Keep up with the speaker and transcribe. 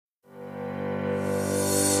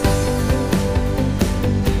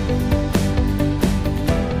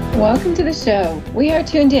Welcome to the show. We are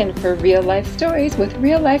tuned in for real life stories with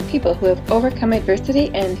real life people who have overcome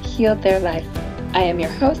adversity and healed their life. I am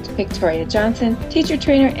your host, Victoria Johnson, teacher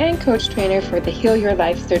trainer and coach trainer for the Heal Your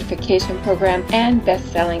Life certification program and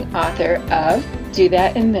best-selling author of Do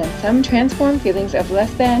That and Then Some: Transform Feelings of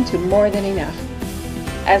Less Than to More Than Enough.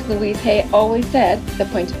 As Louise Hay always said, the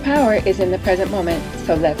point of power is in the present moment,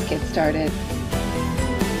 so let's get started.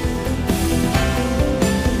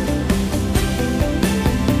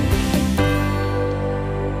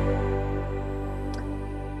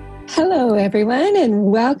 Hello, everyone, and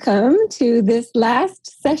welcome to this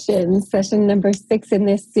last session number 6 in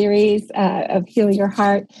this series of Heal Your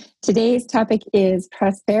Heart. Today's topic is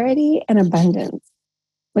prosperity and abundance,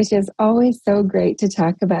 which is always so great to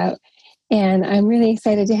talk about. And I'm really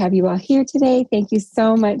excited to have you all here today. Thank you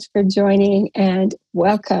so much for joining and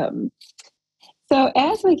welcome. So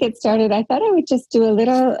as we get started, I thought I would just do a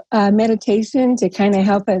little meditation to kind of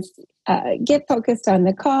help us get focused on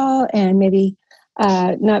the call and maybe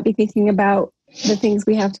not be thinking about the things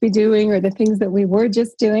we have to be doing or the things that we were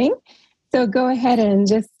just doing. So go ahead and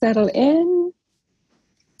just settle in.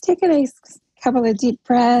 Take a nice couple of deep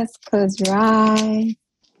breaths. Close your eyes.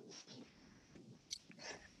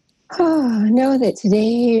 Oh, know that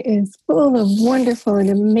today is full of wonderful and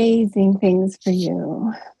amazing things for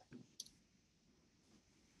you.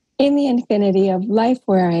 In the infinity of life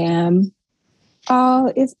where I am,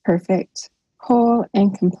 all is perfect, whole,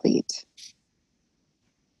 and complete.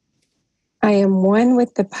 I am one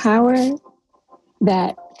with the power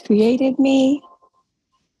that created me.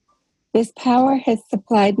 This power has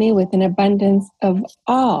supplied me with an abundance of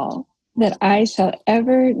all that I shall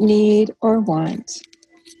ever need or want.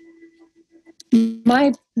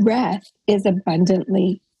 My breath is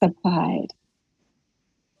abundantly supplied.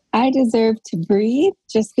 I deserve to breathe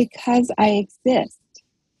just because I exist.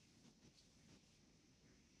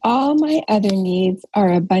 All my other needs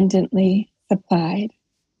are abundantly supplied.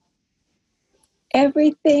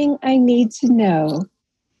 Everything I need to know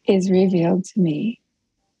is revealed to me.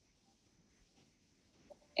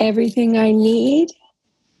 Everything I need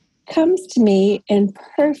comes to me in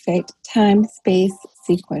perfect time-space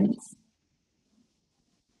sequence.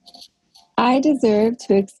 I deserve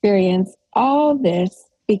to experience all this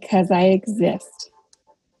because I exist.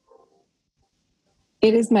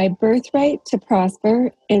 It is my birthright to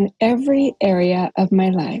prosper in every area of my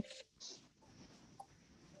life.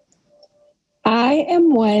 I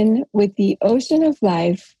am one with the ocean of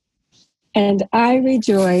life, and I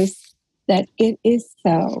rejoice that it is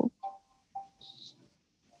so.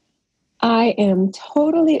 I am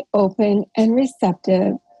totally open and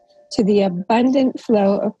receptive to the abundant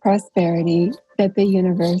flow of prosperity that the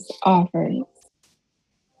universe offers.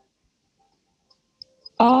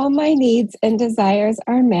 All my needs and desires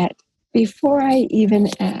are met before I even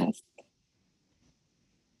ask.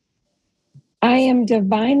 I am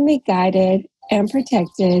divinely guided and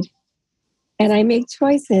protected, and I make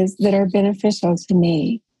choices that are beneficial to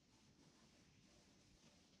me.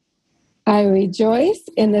 I rejoice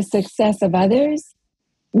in the success of others,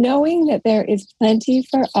 knowing that there is plenty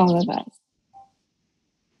for all of us.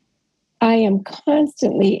 I am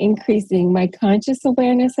constantly increasing my conscious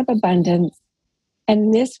awareness of abundance,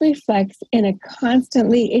 and this reflects in a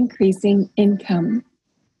constantly increasing income.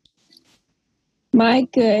 My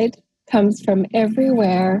good comes from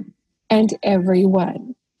everywhere and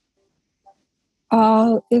everyone.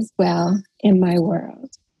 All is well in my world.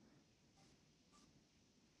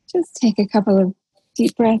 Just take a couple of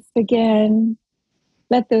deep breaths again.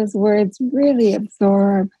 Let those words really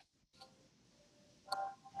absorb.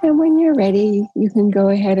 And when you're ready, you can go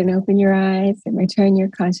ahead and open your eyes and return your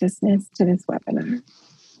consciousness to this webinar.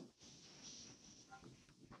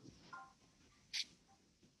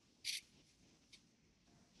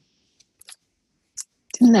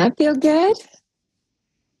 Didn't that feel good?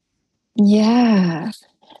 Yeah.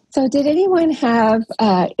 So did anyone have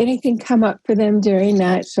anything come up for them during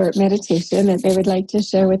that short meditation that they would like to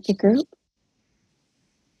share with the group?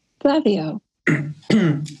 Flavio.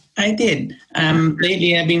 I did.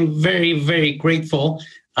 Lately, I've been very, very grateful.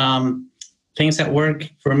 Things at work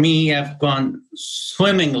for me have gone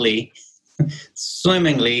swimmingly.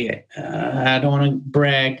 I don't want to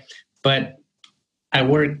brag, but I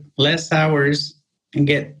work less hours and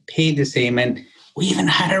get paid the same. And we even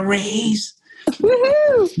had a raise.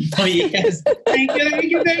 Woohoo! Oh, yes. Thank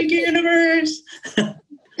you, universe.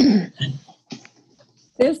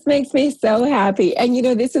 This makes me so happy. And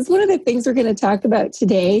this is one of the things we're going to talk about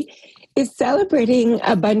today is celebrating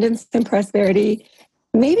abundance and prosperity,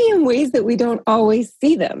 maybe in ways that we don't always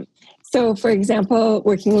see them. So, for example,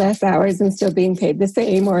 working less hours and still being paid the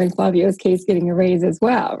same, or in Flavio's case, getting a raise as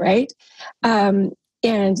well, right? And,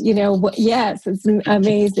 yes, it's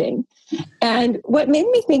amazing. And what made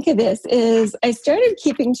me think of this is I started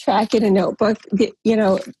keeping track in a notebook,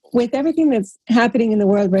 with everything that's happening in the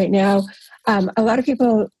world right now. A lot of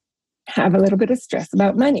people have a little bit of stress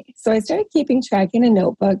about money. So I started keeping track in a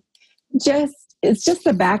notebook. It's just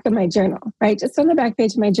the back of my journal, right? Just on the back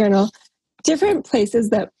page of my journal, different places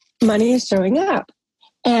that money is showing up.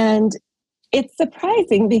 And it's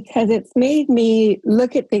surprising because it's made me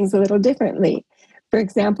look at things a little differently. For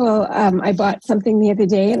example, I bought something the other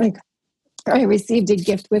day and I received a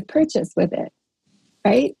gift with purchase with it,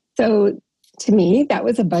 right? So to me, that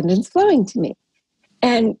was abundance flowing to me.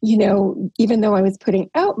 And, even though I was putting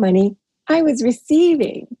out money, I was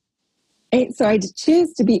receiving. Right? So I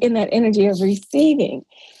choose to be in that energy of receiving.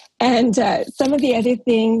 And some of the other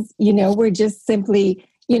things, were just simply,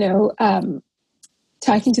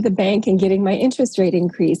 talking to the bank and getting my interest rate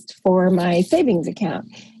increased for my savings account.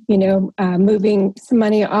 Moving some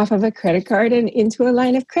money off of a credit card and into a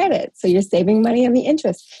line of credit. So you're saving money on the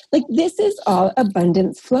interest. This is all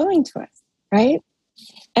abundance flowing to us, right?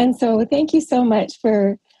 And so thank you so much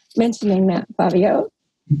for mentioning that, Flavio.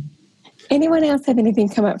 Anyone else have anything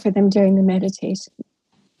come up for them during the meditation?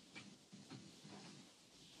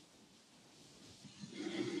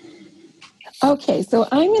 Okay, so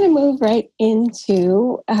I'm going to move right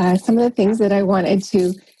into some of the things that I wanted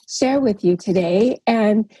to share with you today.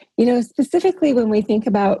 And, specifically when we think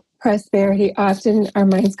about prosperity, often our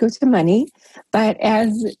minds go to money. But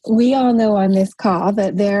as we all know on this call,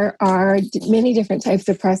 that there are many different types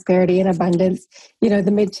of prosperity and abundance,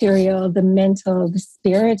 the material, the mental, the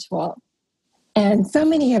spiritual. And so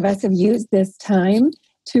many of us have used this time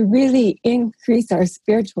to really increase our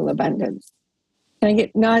spiritual abundance. Can I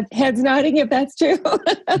get heads nodding if that's true?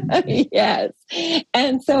 Yes.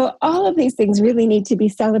 And so all of these things really need to be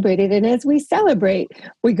celebrated. And as we celebrate,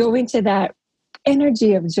 we go into that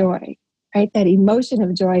energy of joy, right? That emotion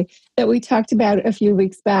of joy that we talked about a few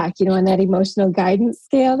weeks back, on that emotional guidance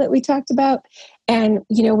scale that we talked about. And,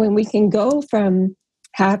 when we can go from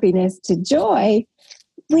happiness to joy,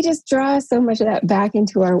 we just draw so much of that back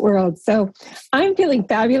into our world. So I'm feeling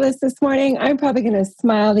fabulous this morning. I'm probably going to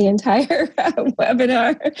smile the entire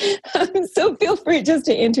webinar. So feel free just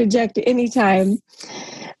to interject anytime.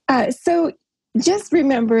 So just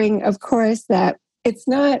remembering, of course, that it's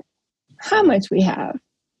not how much we have.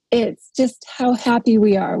 It's just how happy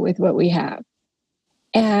we are with what we have.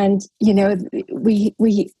 And, we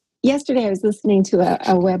yesterday I was listening to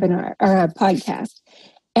a webinar or a podcast,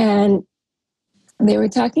 and they were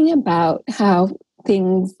talking about how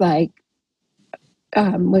things like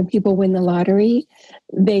when people win the lottery,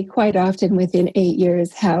 they quite often within 8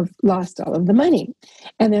 years have lost all of the money.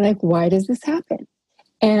 And they're like, why does this happen?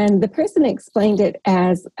 And the person explained it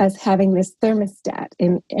as having this thermostat.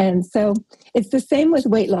 And so it's the same with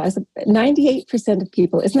weight loss. 98% of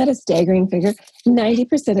people, isn't that a staggering figure?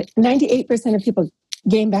 98% of people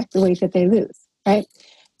gain back the weight that they lose, right?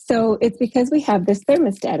 So it's because we have this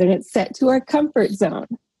thermostat and it's set to our comfort zone,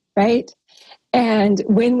 right? And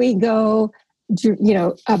when we go,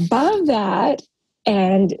 above that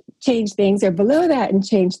and change things, or below that and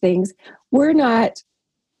change things, we're not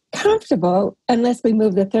comfortable unless we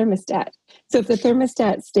move the thermostat. So if the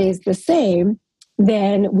thermostat stays the same,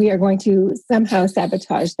 then we are going to somehow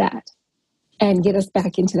sabotage that and get us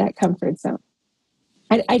back into that comfort zone.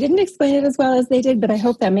 I didn't explain it as well as they did, but I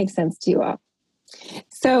hope that makes sense to you all.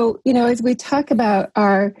 So, as we talk about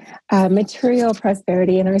our material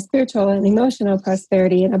prosperity and our spiritual and emotional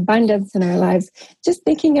prosperity and abundance in our lives, just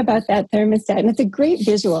thinking about that thermostat, and it's a great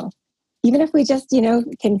visual, even if we just,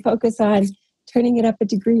 can focus on turning it up a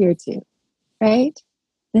degree or two, right?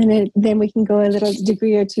 Then we can go a little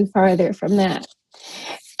degree or two farther from that.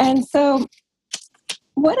 And so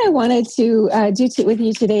what I wanted to do with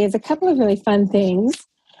you today is a couple of really fun things.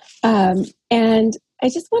 And I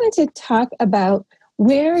just wanted to talk about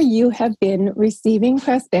where you have been receiving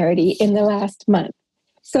prosperity in the last month.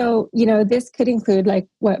 So, this could include like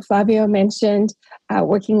what Flavio mentioned,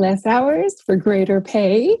 working less hours for greater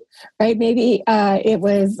pay, right? Maybe it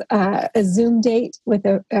was a Zoom date with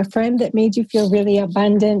a friend that made you feel really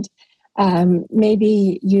abundant.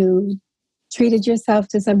 Maybe you treated yourself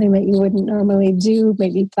to something that you wouldn't normally do,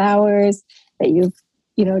 maybe flowers that you've,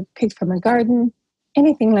 picked from a garden.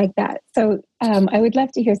 Anything like that. So I would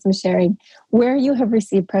love to hear some sharing where you have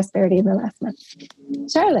received prosperity in the last month.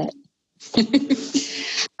 Charlotte.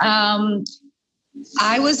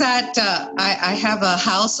 I was at, I have a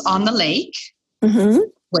house on the lake,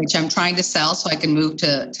 which I'm trying to sell so I can move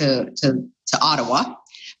to Ottawa.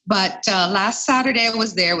 But last Saturday I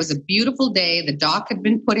was there. It was a beautiful day. The dock had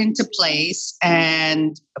been put into place.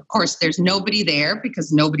 And of course, there's nobody there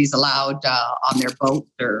because nobody's allowed on their boat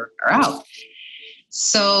or out.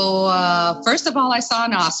 So first of all, I saw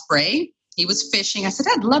an osprey. He was fishing. I said,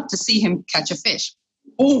 I'd love to see him catch a fish.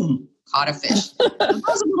 Boom, caught a fish. It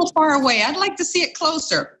was a little far away. I'd like to see it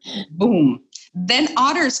closer. Boom. Then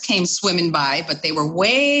otters came swimming by, but they were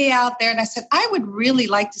way out there. And I said, I would really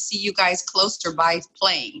like to see you guys closer by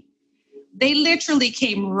playing. They literally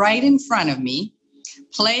came right in front of me,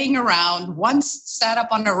 playing around. One sat up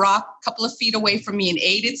on a rock a couple of feet away from me and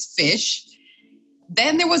ate its fish.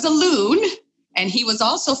 Then there was a loon, and he was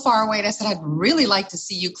also far away. And I said, I'd really like to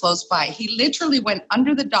see you close by. He literally went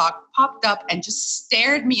under the dock, popped up, and just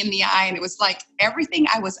stared me in the eye. And it was like everything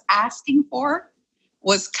I was asking for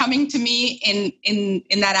was coming to me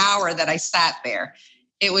in that hour that I sat there.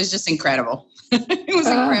 It was just incredible. It was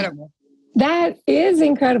incredible. That is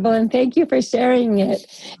incredible. And thank you for sharing it.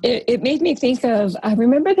 It made me think of, I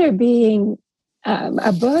remember there being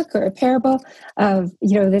a book or a parable of,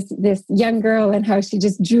 this young girl and how she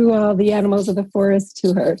just drew all the animals of the forest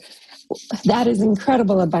to her. That is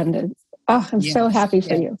incredible abundance. Oh, I'm so happy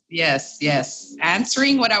for you. Yes.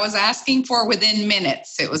 Answering what I was asking for within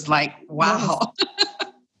minutes. It was like, wow.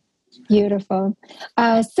 Beautiful.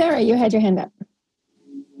 Sarah, you had your hand up.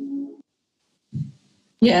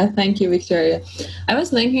 Yeah, thank you, Victoria. I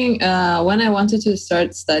was thinking when I wanted to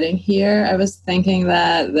start studying here, I was thinking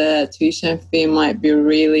that the tuition fee might be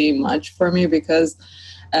really much for me because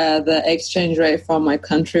the exchange rate from my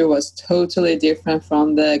country was totally different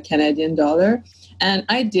from the Canadian dollar. And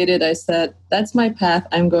I did it. I said, that's my path.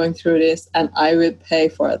 I'm going through this and I will pay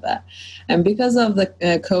for that. And because of the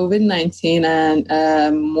COVID-19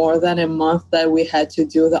 and more than a month that we had to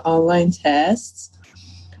do the online tests,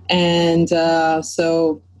 and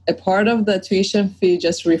so a part of the tuition fee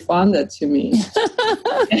just refunded to me.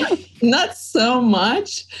 Not so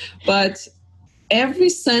much, but every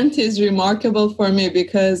cent is remarkable for me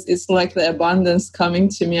because it's like the abundance coming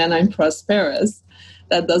to me and I'm prosperous.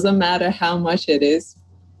 That doesn't matter how much it is.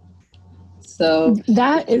 So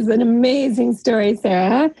that is an amazing story,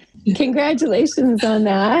 Sarah. Congratulations on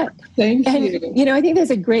that. Thank you. And, I think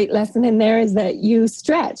there's a great lesson in there is that you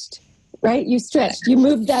stretched. Right? You stretched. You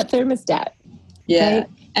moved that thermostat. Yeah. Right?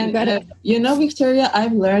 And, Victoria,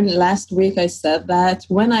 I've learned last week I said that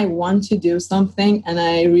when I want to do something and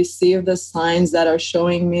I receive the signs that are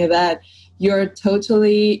showing me that you're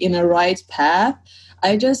totally in a right path,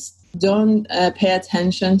 I just don't pay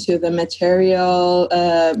attention to the material,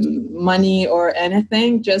 money or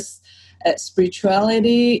anything. Just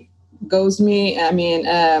spirituality leads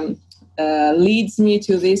me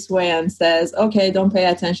to this way and says, okay, don't pay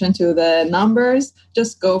attention to the numbers,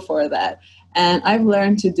 just go for that. And I've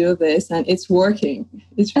learned to do this and it's working.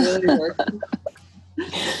 It's really working.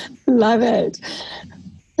 Love it.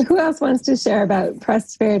 Who else wants to share about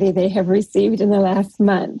prosperity they have received in the last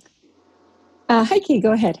month? Heike,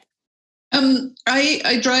 go ahead.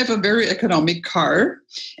 I drive a very economic car,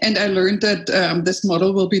 and I learned that this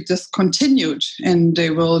model will be discontinued and they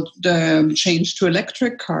will change to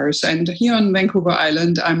electric cars. And here on Vancouver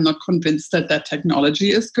Island, I'm not convinced that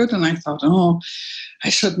technology is good. And I thought, I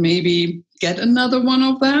should maybe get another one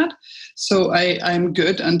of that. So I'm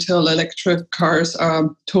good until electric cars are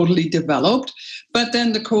totally developed. But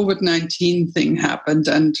then the COVID-19 thing happened,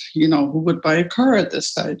 and, who would buy a car at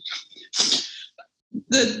this time?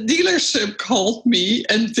 The dealership called me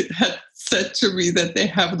and had said to me that they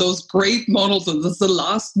have those great models, and this is the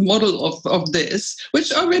last model of this,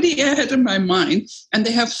 which already I had in my mind, and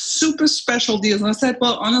they have super special deals. And I said,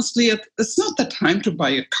 well, honestly, it's not the time to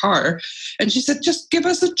buy a car. And she said, just give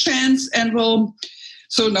us a chance and we'll...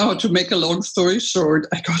 So now, to make a long story short,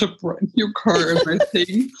 I got a brand new car and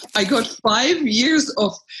everything. I got 5 years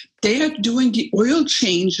of, they are doing the oil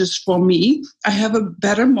changes for me. I have a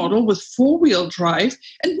better model with 4-wheel drive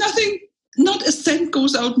and not a cent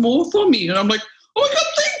goes out more for me. And I'm like, oh my God,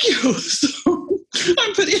 thank you. So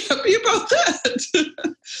I'm pretty happy about that.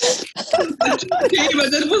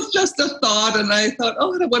 But it was just a thought, and I thought,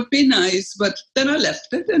 that would be nice. But then I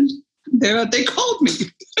left it, and they called me.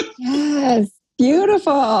 Yes.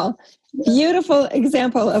 Beautiful. Beautiful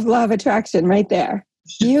example of law of attraction right there.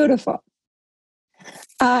 Beautiful.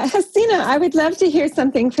 Hasina, I would love to hear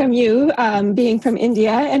something from you, being from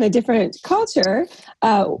India and a different culture,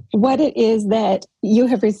 what it is that you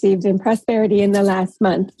have received in prosperity in the last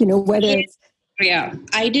month, whether it's... Yeah,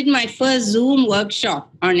 I did my first Zoom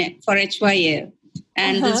workshop on it for HYL.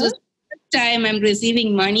 And this was the first time I'm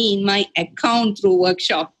receiving money in my account through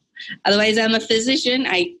workshop. Otherwise, I'm a physician.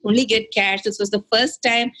 I only get cash. This was the first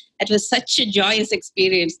time. It was such a joyous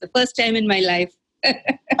experience. The first time in my life.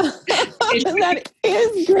 That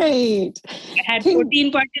is great. I had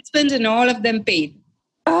 14 participants and all of them paid.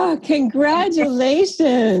 Oh,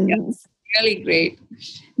 congratulations. Really great.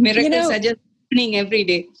 Miracles are just happening every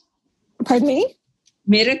day. Pardon me?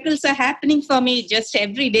 Miracles are happening for me just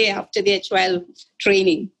every day after the HYL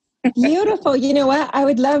training. Beautiful. You know what? I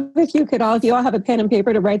would love if you all have a pen and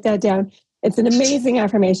paper to write that down. It's an amazing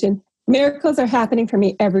affirmation. Miracles are happening for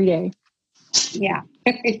me every day. Yeah.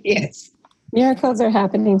 Yes. Miracles are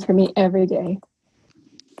happening for me every day.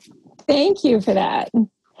 Thank you for that.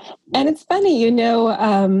 And it's funny,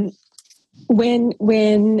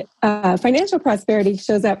 when financial prosperity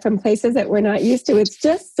shows up from places that we're not used to, it's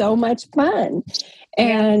just so much fun.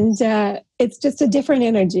 And it's just a different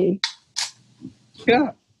energy.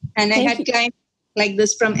 Sure. And I had clients like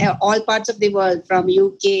this from all parts of the world, from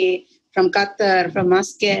UK, from Qatar, from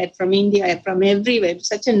Muscat, from India, from everywhere.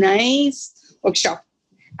 Such a nice workshop.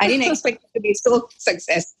 I didn't expect it to be so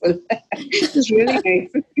successful. It was really nice.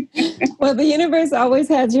 Well, the universe always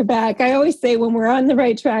has your back. I always say when we're on the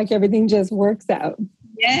right track, everything just works out.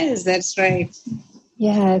 Yes, that's right.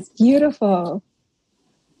 Yes, beautiful.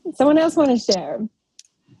 Someone else want to share?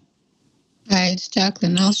 Hi, it's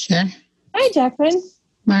Jacqueline. I'll share. Hi, Jacqueline.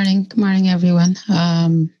 Good morning, everyone.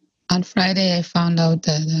 On Friday, I found out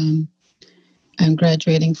that I'm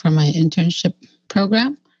graduating from my internship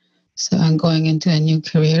program. So I'm going into a new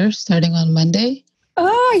career starting on Monday.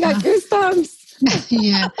 Oh, I got goosebumps.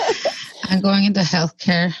 Yeah, I'm going into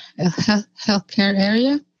healthcare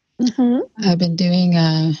area. Mm-hmm. I've been doing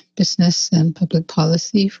business and public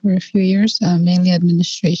policy for a few years, mainly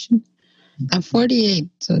administration. I'm 48,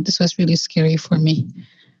 so this was really scary for me,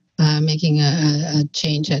 making a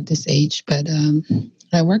change at this age. But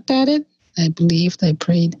I worked at it. I believed, I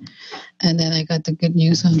prayed, and then I got the good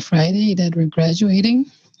news on Friday that we're graduating.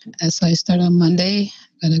 So I start on Monday,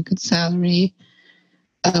 got a good salary.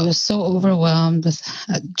 I was so overwhelmed with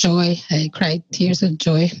joy. I cried tears of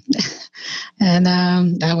joy. And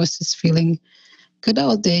I was just feeling good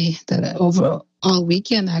all day, that all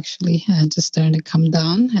weekend actually, just starting to come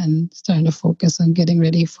down and starting to focus on getting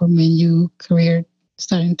ready for my new career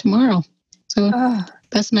starting tomorrow. So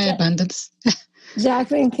that's my abundance.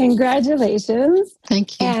 Jacqueline, congratulations.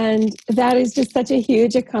 Thank you. And that is just such a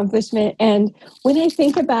huge accomplishment. And when I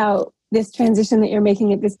think about this transition that you're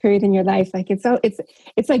making at this period in your life, like it's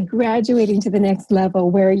like graduating to the next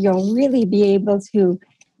level where you'll really be able to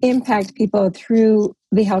impact people through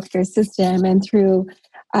the healthcare system and through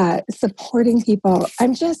supporting people.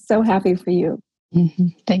 I'm just so happy for you. Mm-hmm.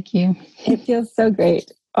 Thank you. It feels so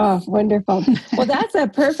great. Oh, wonderful. Well, that's a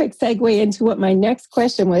perfect segue into what my next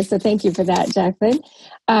question was. So thank you for that, Jacqueline.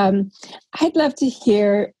 I'd love to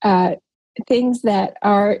hear things that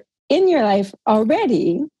are in your life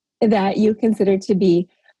already that you consider to be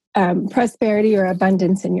prosperity or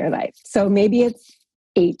abundance in your life. So maybe it's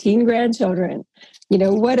 18 grandchildren,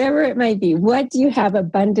 whatever it might be. What do you have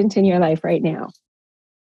abundant in your life right now?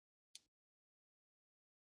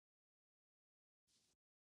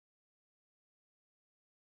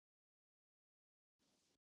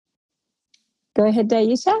 Go ahead,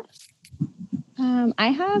 Daisha. I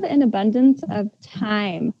have an abundance of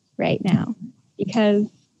time right now because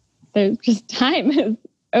there's just time is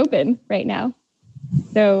open right now.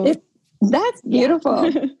 So that's beautiful.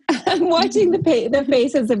 Yeah. I'm watching the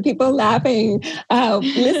faces of people laughing,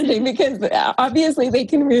 listening, because obviously they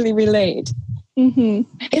can really relate. Mm-hmm.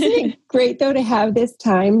 Isn't it great, though, to have this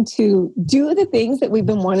time to do the things that we've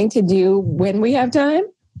been wanting to do when we have time?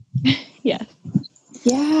 Yes.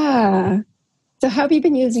 Yeah. So how have you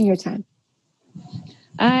been using your time?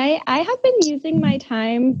 I have been using my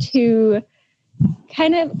time to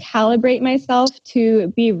kind of calibrate myself to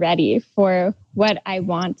be ready for what I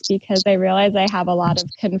want, because I realize I have a lot of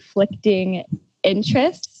conflicting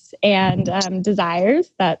interests and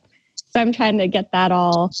desires so I'm trying to get that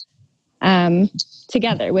all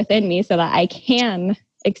together within me so that I can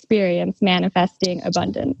experience manifesting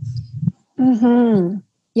abundance. Mm-hmm.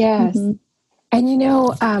 Yes. Mm-hmm. And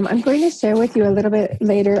I'm going to share with you a little bit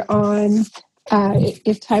later on,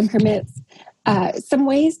 if time permits, some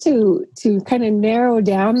ways to kind of narrow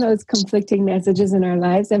down those conflicting messages in our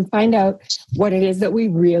lives and find out what it is that we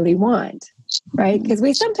really want, right? Because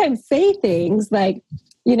we sometimes say things like,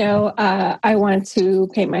 I want to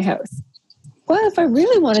paint my house. Well, if I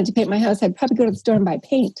really wanted to paint my house, I'd probably go to the store and buy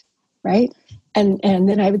paint, right? And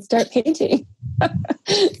then I would start painting. But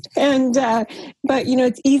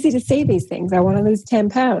it's easy to say these things. I want to lose 10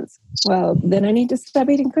 pounds. Well, then I need to stop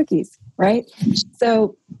eating cookies, right?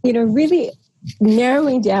 So, really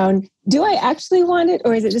narrowing down, do I actually want it,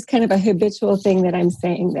 or is it just kind of a habitual thing that I'm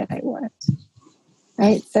saying that I want?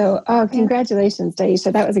 Right. So, congratulations,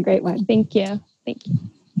 Daisha. That was a great one. Thank you. Thank you.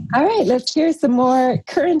 All right. Let's hear some more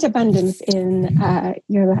current abundance in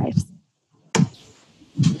your lives.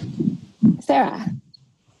 Sarah.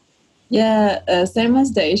 Yeah, same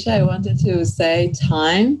as Daisha, I wanted to say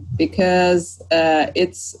time, because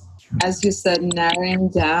it's, as you said, narrowing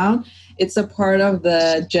down. It's a part of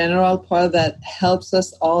the general part that helps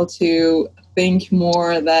us all to think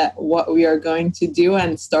more that what we are going to do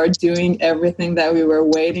and start doing everything that we were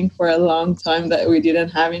waiting for a long time that we didn't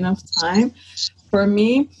have enough time. For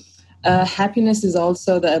me, happiness is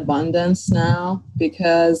also the abundance now,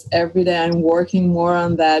 because every day I'm working more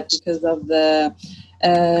on that because of the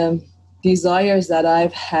desires that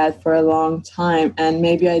I've had for a long time, and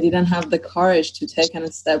maybe I didn't have the courage to take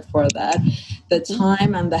a step for that. The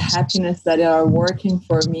time and the happiness that are working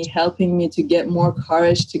for me, helping me to get more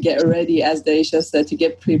courage to get ready, as Daisha said, to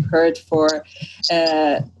get prepared for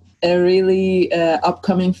a really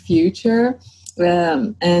upcoming future.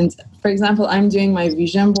 And for example, I'm doing my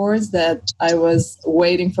vision boards that I was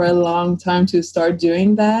waiting for a long time to start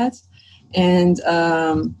doing that. And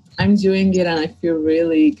I'm doing it and I feel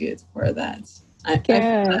really good for that.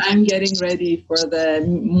 I'm getting ready for the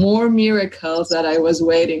more miracles that I was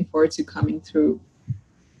waiting for to coming through.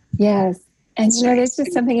 Yes. And there's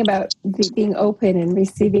just something about being open and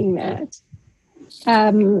receiving that.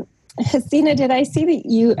 Hasina, did I see that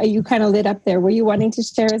you kind of lit up there? Were you wanting to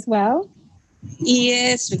share as well?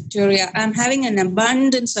 Yes, Victoria. I'm having an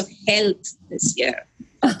abundance of health this year.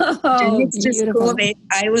 Oh, it's just beautiful. COVID.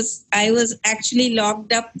 I was actually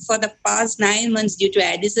locked up for the past 9 months due to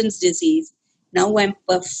Addison's disease. Now I'm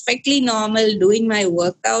perfectly normal, doing my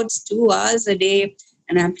workouts 2 hours a day,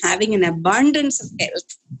 and I'm having an abundance of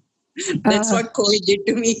health. That's what COVID did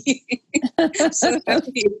to me. So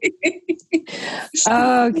happy.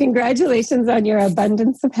 Oh, congratulations on your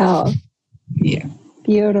abundance of health. Yeah.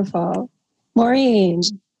 Beautiful. Maureen,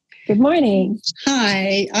 good morning.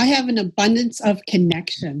 Hi, I have an abundance of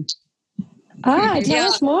connection. Tell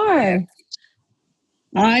us more.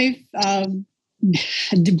 I've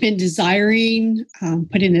been desiring,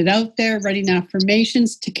 putting it out there, writing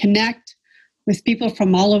affirmations to connect with people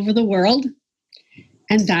from all over the world.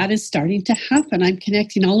 And that is starting to happen. I'm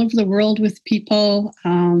connecting all over the world with people.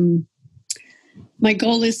 My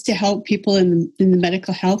goal is to help people in the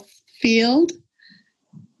medical health field.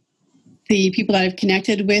 The people that I've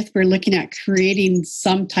connected with, we're looking at creating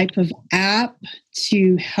some type of app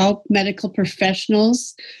to help medical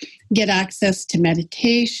professionals get access to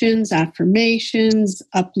meditations, affirmations,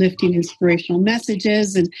 uplifting inspirational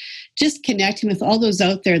messages, and just connecting with all those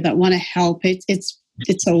out there that want to help. It's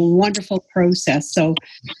a wonderful process. So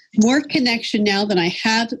more connection now than I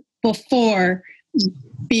had before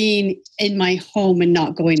being in my home and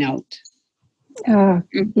not going out. Oh,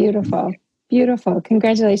 beautiful. Beautiful.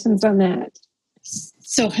 Congratulations on that.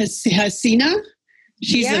 So Hasina,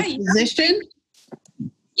 she's a physician?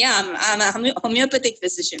 Yeah, I'm a homeopathic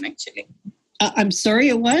physician, actually. I'm sorry,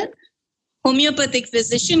 a what? Homeopathic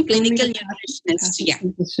physician, clinical nutritionist. Yeah.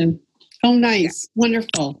 Physician. Oh, nice. Yeah.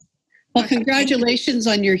 Wonderful. Well, congratulations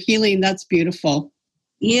on your healing. That's beautiful.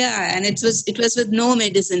 Yeah, and it was with no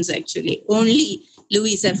medicines, actually. Only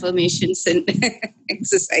Louise affirmations and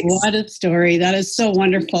exercise. What a story. That is so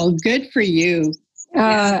wonderful. Good for you.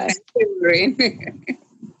 Thank you, Lorraine.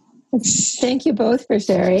 Thank you both for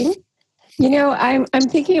sharing. You know, I'm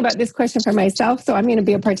thinking about this question for myself, so I'm going to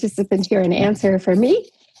be a participant here and answer for me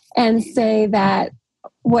and say that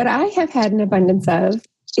what I have had an abundance of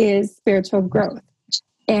is spiritual growth.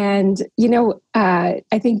 And, you know, I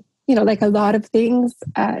think, you know, like a lot of things,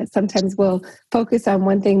 sometimes we'll focus on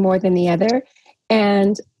one thing more than the other.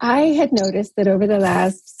 And I had noticed that over the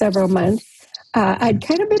last several months, I'd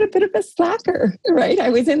kind of been a bit of a slacker, right? I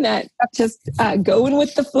was in that just going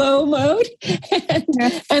with the flow mode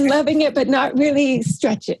and loving it, but not really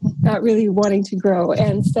stretching, not really wanting to grow.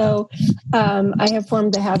 And so I have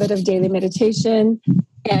formed the habit of daily meditation,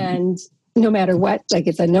 and no matter what, like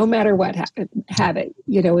it's a no matter what habit.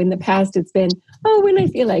 You know, in the past, it's been, when I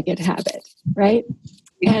feel like it habit, right?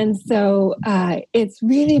 And so it's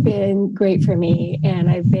really been great for me. And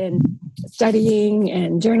I've been studying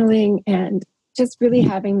and journaling and just really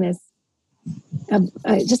having this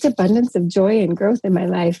just abundance of joy and growth in my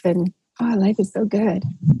life. And life is so good.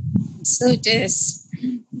 So it is.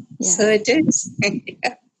 Yeah. So it is.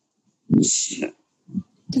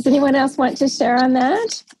 Does anyone else want to share on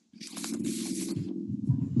that?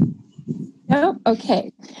 No?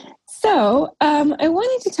 Okay. So I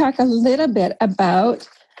wanted to talk a little bit about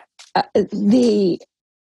the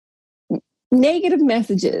negative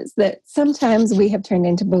messages that sometimes we have turned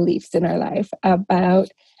into beliefs in our life about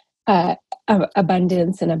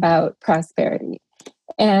abundance and about prosperity.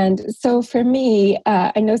 And so for me,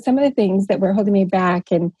 I know some of the things that were holding me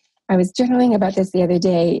back, and I was journaling about this the other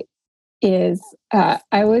day, is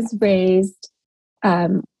I was raised,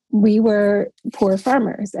 we were poor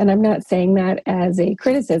farmers. And I'm not saying that as a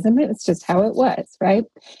criticism, it's just how it was, right?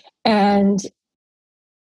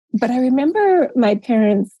 But I remember my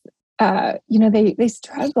parents, they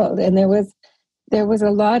struggled, and there was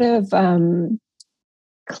a lot of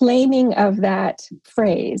claiming of that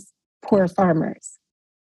phrase, poor farmers,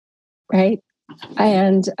 right?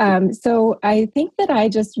 And so I think that I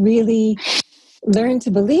just really learned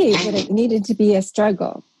to believe that it needed to be a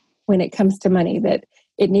struggle when it comes to money, that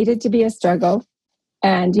it needed to be a struggle.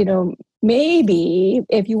 And, maybe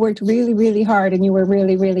if you worked really, really hard and you were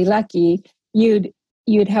really, really lucky, you'd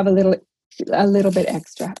have a little bit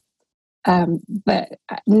extra. But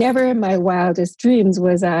never in my wildest dreams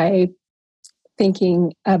was I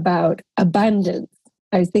thinking about abundance.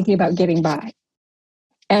 I was thinking about getting by.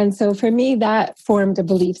 And so for me, that formed a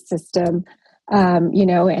belief system, and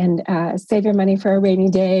save your money for a rainy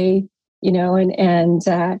day, and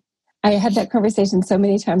I had that conversation so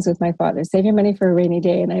many times with my father, save your money for a rainy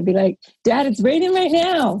day. And I'd be like, Dad, it's raining right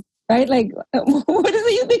now, right? Like, what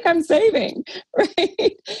do you think I'm saving,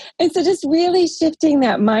 right? And so just really shifting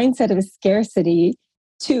that mindset of scarcity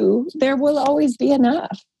to there will always be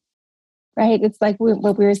enough, right? It's like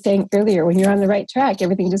what we were saying earlier, when you're on the right track,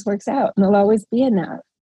 everything just works out and there'll always be enough.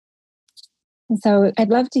 And so I'd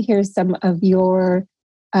love to hear some of your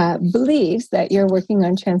beliefs that you're working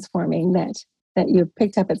on transforming that you've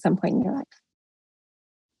picked up at some point in your life.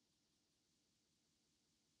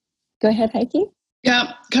 Go ahead, Heike.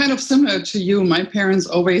 Yeah, kind of similar to you. My parents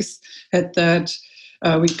always had that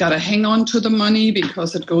we got to hang on to the money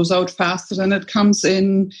because it goes out faster than it comes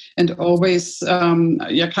in. And always, I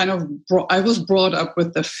was brought up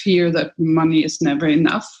with the fear that money is never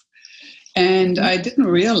enough. And I didn't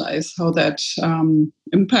realize how that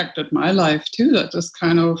impacted my life too.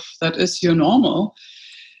 That is your normal.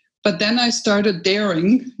 But then I started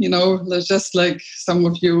daring, just like some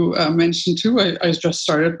of you mentioned too. I just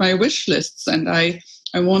started my wish lists, and I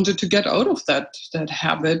wanted to get out of that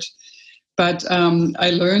habit. But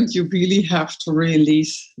I learned you really have to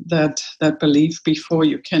release that belief before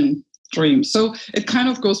you can dream. So it kind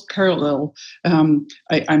of goes parallel.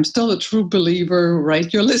 I'm still a true believer.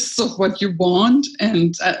 Write your lists of what you want,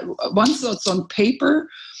 and once it's on paper,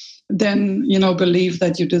 then believe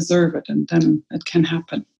that you deserve it, and then it can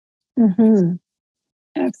happen. Mm-hmm.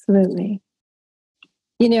 Absolutely.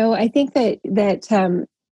 I think that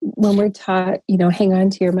when we're taught, hang on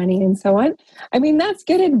to your money and so on, I mean, that's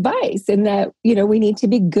good advice in that, we need to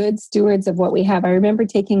be good stewards of what we have. I remember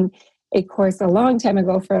taking a course a long time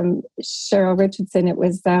ago from Cheryl Richardson. It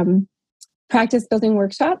was Practice Building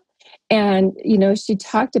Workshop. And, she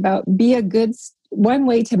talked about one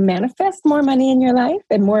way to manifest more money in your life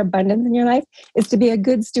and more abundance in your life is to be a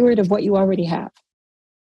good steward of what you already have.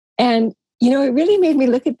 And, it really made me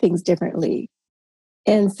look at things differently.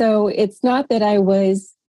 And so it's not that I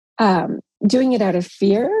was doing it out of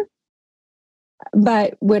fear,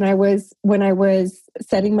 but when I was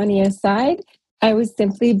setting money aside, I was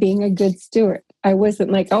simply being a good steward. I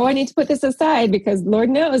wasn't like, oh, I need to put this aside because Lord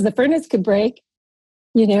knows the furnace could break,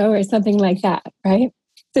 or something like that, right?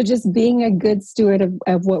 So just being a good steward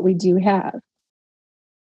of what we do have.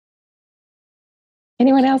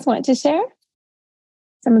 Anyone else want to share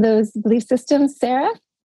some of those belief systems, Sarah?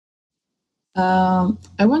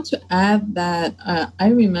 I want to add that I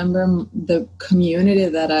remember the community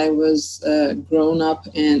that I was grown up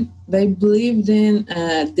in. They believed in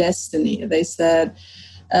destiny. They said,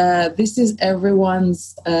 this is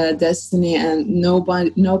everyone's destiny and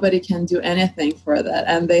nobody can do anything for that.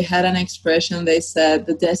 And they had an expression. They said,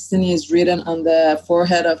 the destiny is written on the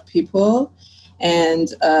forehead of people. And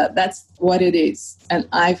that's what it is. And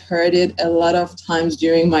I've heard it a lot of times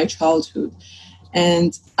during my childhood.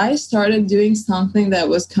 And I started doing something that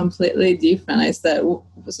was completely different.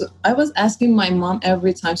 I was asking my mom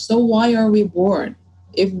every time, so why are we born?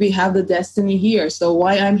 If we have the destiny here, so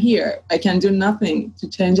why I'm here? I can do nothing to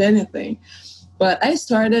change anything. But I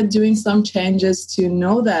started doing some changes to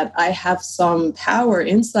know that I have some power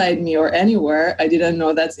inside me or anywhere. I didn't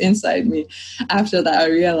know that's inside me. After that, I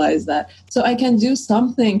realized that. So I can do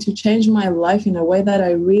something to change my life in a way that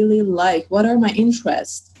I really like. What are my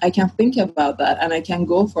interests? I can think about that and I can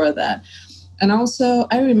go for that. And also,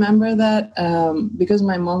 I remember that because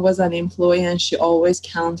my mom was an employee and she always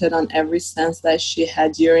counted on every cent that she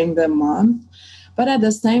had during the month. But at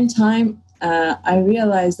the same time, I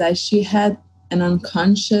realized that she had an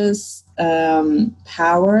unconscious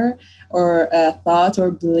power or a thought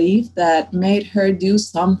or belief that made her do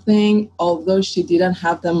something although she didn't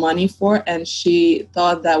have the money for, and she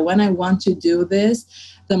thought that when I want to do this,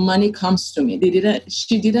 the money comes to me.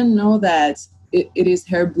 She didn't know that it is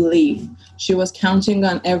her belief. She was counting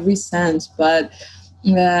on every cent, but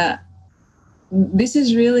this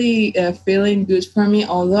is really feeling good for me,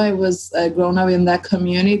 although I was grown up in that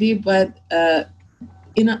community, but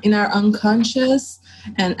in our unconscious,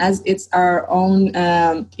 and as it's our own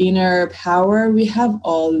inner power, we have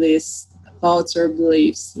all these thoughts or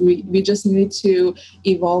beliefs. We just need to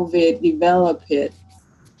evolve it, develop it.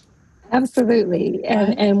 Absolutely.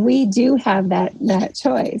 And we do have that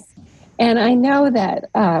choice. And I know that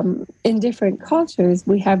in different cultures,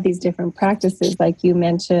 we have these different practices, like you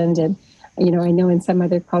mentioned. And, I know in some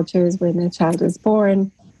other cultures, when a child is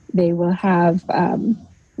born, they will have,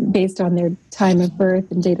 based on their time of birth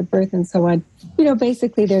and date of birth and so on,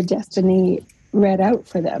 basically their destiny read out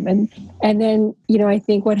for them. And then, I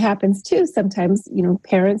think what happens too, sometimes,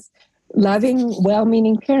 parents, loving,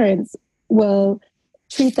 well-meaning parents will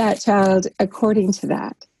treat that child according to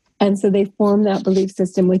that. And so they form that belief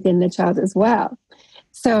system within the child as well.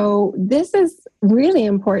 So this is really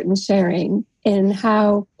important sharing in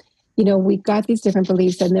how, we've got these different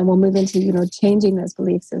beliefs, and then we'll move into, changing those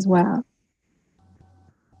beliefs as well.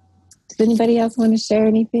 Does anybody else want to share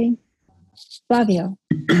anything? Flavio.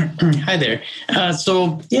 Hi there.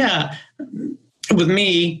 With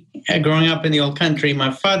me, growing up in the old country,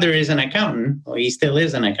 my father is an accountant. Well, he still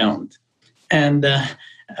is an accountant. And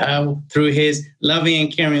through his loving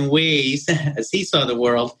and caring ways, as he saw the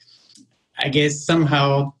world, I guess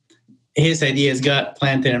somehow his ideas got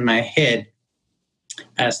planted in my head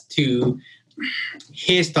as to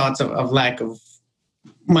his thoughts of lack of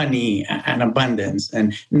money and abundance.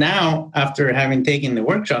 And now, after having taken the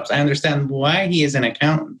workshops, I understand why he is an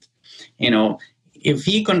accountant. If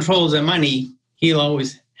he controls the money, he'll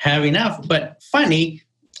always have enough. But funny,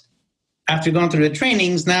 after going through the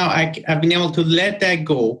trainings, now I've been able to let that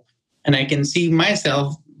go, and I can see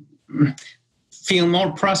myself feel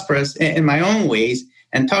more prosperous in my own ways.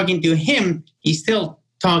 And talking to him, he's still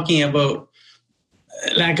talking about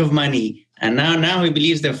lack of money. And now he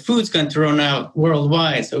believes that food's going to run out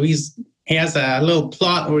worldwide. So he has a little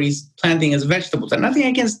plot where he's planting his vegetables. And nothing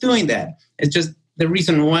against doing that. It's just the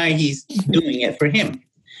reason why he's doing it for him.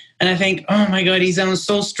 And I think, oh my God, he sounds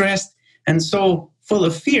so stressed and so full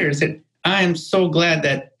of fears that I am so glad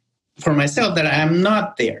that for myself that I am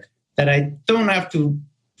not there, that I don't have to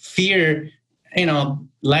fear,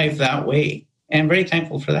 life that way. And I'm very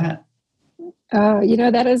thankful for that.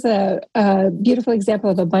 That is a beautiful example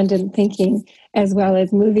of abundant thinking, as well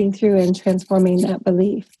as moving through and transforming that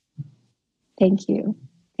belief. Thank you.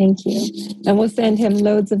 Thank you. And we'll send him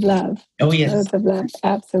loads of love. Oh, yes. Loads of love.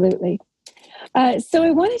 Absolutely. So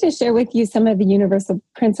I wanted to share with you some of the universal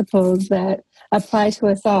principles that apply to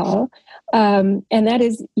us all. And that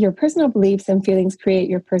is, your personal beliefs and feelings create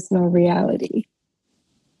your personal reality.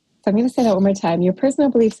 So I'm going to say that one more time. Your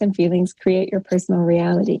personal beliefs and feelings create your personal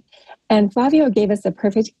reality. And Flavio gave us a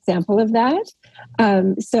perfect example of that.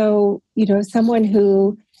 So, someone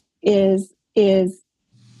who is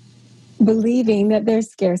believing that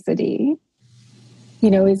there's scarcity,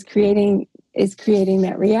 is creating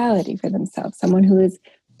that reality for themselves. Someone who is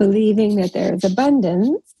believing that there is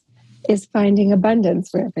abundance is finding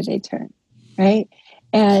abundance wherever they turn, right?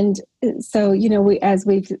 And so, as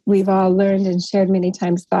we've all learned and shared many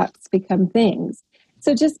times, thoughts become things.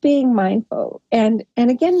 So just being mindful and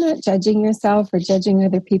again, not judging yourself or judging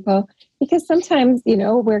other people, because sometimes,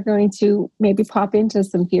 we're going to maybe pop into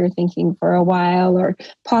some fear thinking for a while or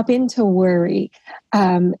pop into worry.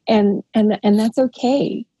 And that's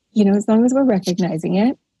okay, as long as we're recognizing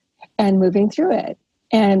it and moving through it.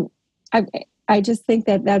 And I just think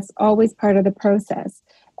that that's always part of the process,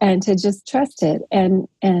 and to just trust it and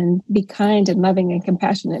be kind and loving and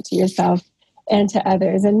compassionate to yourself and to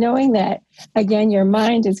others, and knowing that, again, your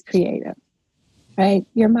mind is creative, right?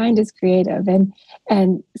 Your mind is creative.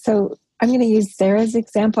 And so I'm going to use Sarah's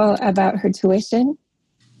example about her tuition.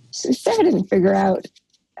 Sarah didn't figure out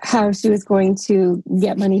how she was going to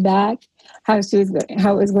get money back, how it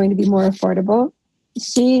was going to be more affordable.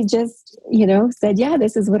 She just, said, yeah,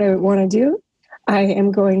 this is what I want to do. I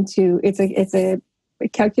am going to, it's a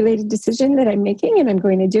calculated decision that I'm making, and I'm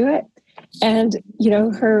going to do it. And,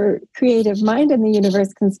 her creative mind and the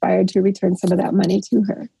universe conspired to return some of that money to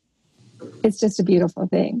her. It's just a beautiful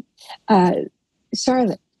thing.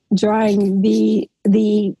 Charlotte, drawing the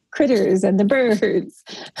critters and the birds.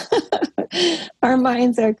 Our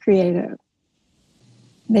minds are creative.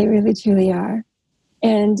 They really, truly are.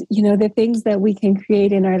 And, the things that we can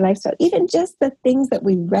create in our lifestyle, even just the things that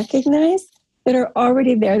we recognize that are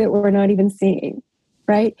already there that we're not even seeing,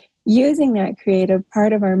 right? Using that creative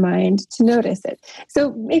part of our mind to notice it.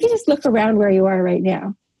 So maybe just look around where you are right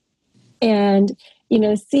now and,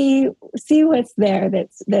 see what's there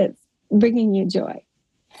that's bringing you joy.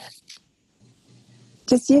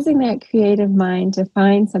 Just using that creative mind to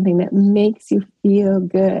find something that makes you feel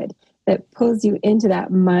good, that pulls you into that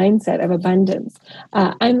mindset of abundance.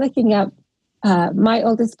 I'm looking up, my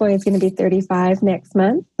oldest boy is going to be 35 this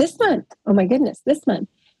month. Oh my goodness, this month.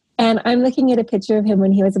 And I'm looking at a picture of him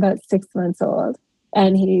when he was about 6 months old.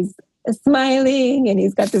 And he's smiling and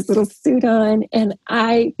he's got this little suit on. And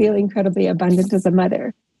I feel incredibly abundant as a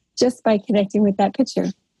mother just by connecting with that picture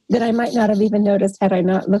that I might not have even noticed had I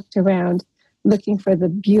not looked around looking for the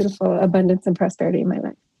beautiful abundance and prosperity in my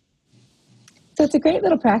life. So it's a great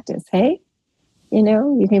little practice, hey?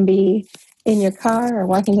 You can be in your car or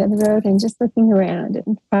walking down the road and just looking around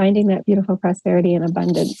and finding that beautiful prosperity and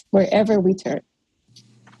abundance wherever we turn.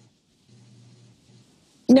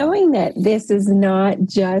 Knowing that this is not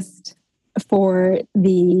just for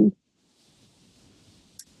the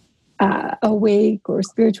awake or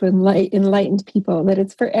spiritual enlightened people, that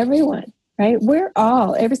it's for everyone, right?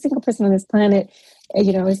 Every single person on this planet,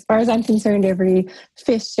 as far as I'm concerned, every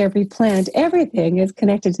fish, every plant, everything is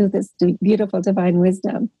connected to this beautiful divine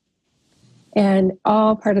wisdom and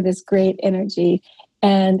all part of this great energy.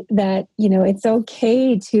 And that, it's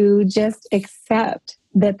okay to just accept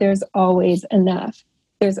that there's always enough.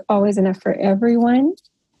 There's always enough for everyone.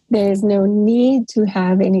 There's no need to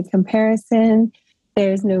have any comparison.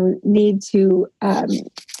 There's no need to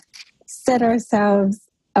set ourselves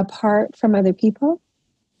apart from other people.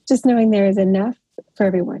 Just knowing there is enough for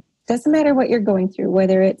everyone. Doesn't matter what you're going through,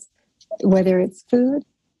 whether it's food,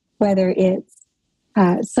 whether it's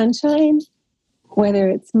sunshine, whether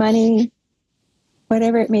it's money,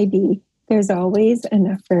 whatever it may be, there's always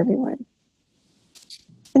enough for everyone.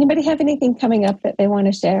 Anybody have anything coming up that they want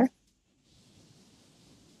to share?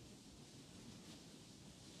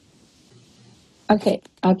 Okay,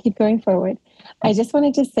 I'll keep going forward. I just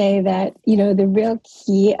wanted to say that, the real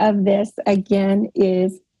key of this, again,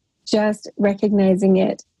 is just recognizing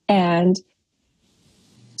it and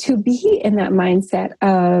to be in that mindset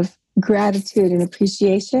of gratitude and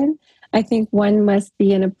appreciation. I think one must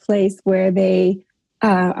be in a place where they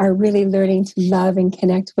are really learning to love and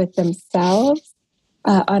connect with themselves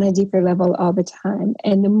on a deeper level all the time.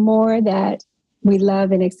 And the more that we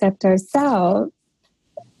love and accept ourselves,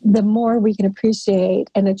 the more we can appreciate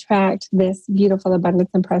and attract this beautiful abundance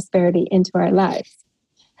and prosperity into our lives.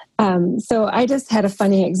 So I just had a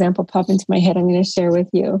funny example pop into my head I'm going to share with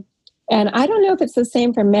you. And I don't know if it's the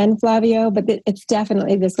same for men, Flavio, but it's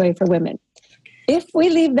definitely this way for women. If we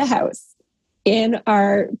leave the house in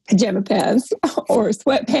our pajama pants or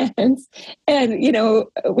sweatpants and,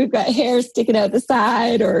 we've got hair sticking out the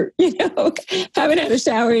side or, haven't had a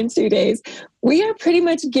shower in 2 days, we are pretty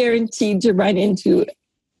much guaranteed to run into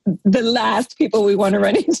the last people we want to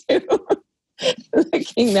run into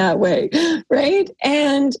looking that way, right?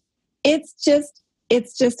 And it's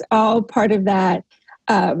just all part of that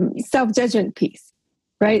self-judgment piece,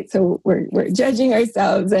 right? So we're judging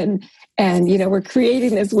ourselves and we're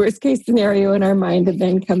creating this worst case scenario in our mind that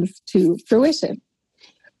then comes to fruition.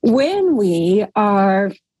 When we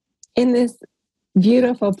are in this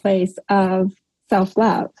beautiful place of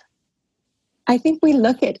self-love, I think we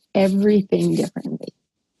look at everything differently.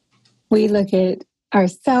 We look at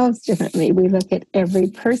ourselves differently. We look at every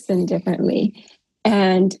person differently.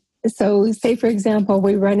 And so say, for example,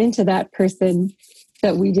 we run into that person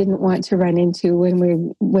that we didn't want to run into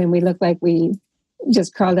when we look like we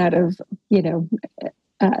just crawled out of,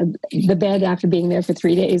 the bed after being there for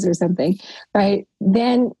 3 days or something, right?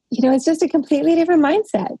 Then, it's just a completely different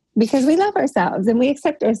mindset because we love ourselves and we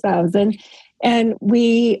accept ourselves and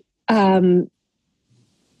we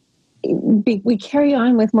carry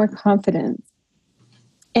on with more confidence.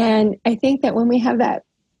 And I think that when we have that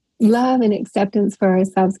love and acceptance for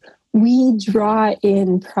ourselves, we draw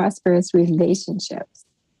in prosperous relationships.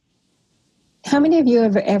 How many of you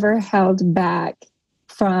have ever held back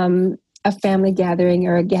from a family gathering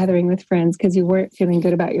or a gathering with friends because you weren't feeling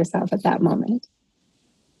good about yourself at that moment?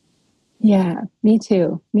 Yeah, me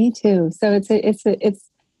too. So it's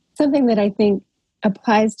something that I think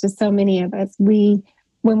applies to so many of us. When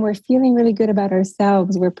we're feeling really good about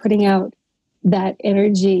ourselves, we're putting out that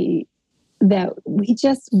energy that we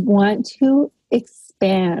just want to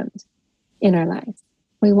expand in our lives.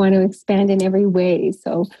 We want to expand in every way.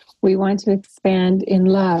 So we want to expand in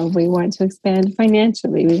love. We want to expand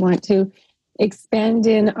financially. We want to expand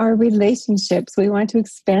in our relationships. We want to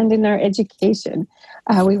expand in our education.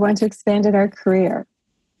 We want to expand in our career.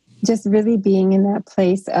 Just really being in that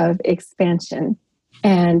place of expansion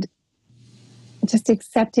and just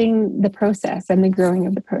accepting the process and the growing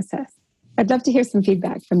of the process. I'd love to hear some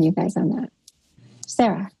feedback from you guys on that.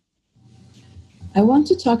 Sarah. I want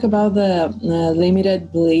to talk about the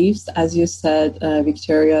limited beliefs, as you said,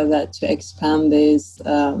 Victoria, that to expand these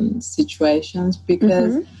situations,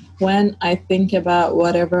 because when I think about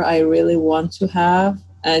whatever I really want to have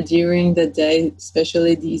during the day,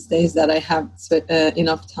 especially these days that I have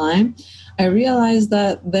enough time, I realize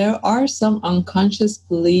that there are some unconscious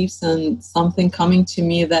beliefs and something coming to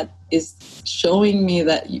me that is showing me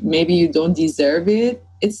that maybe you don't deserve it.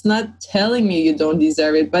 It's not telling me you don't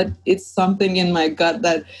deserve it, but it's something in my gut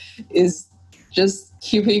that is just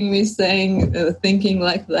keeping me thinking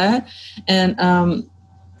like that. And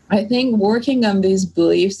I think working on these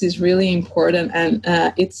beliefs is really important, and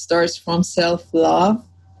it starts from self-love.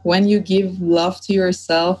 When you give love to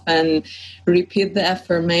yourself and repeat the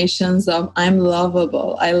affirmations of I'm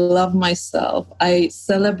lovable, I love myself, I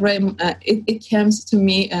celebrate. It comes to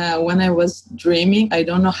me when I was dreaming. I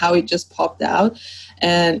don't know how it just popped out.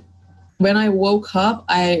 And when I woke up,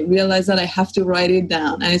 I realized that I have to write it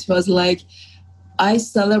down. And it was like, I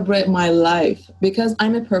celebrate my life because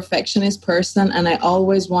I'm a perfectionist person and I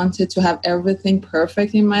always wanted to have everything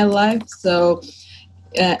perfect in my life. So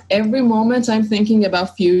every moment I'm thinking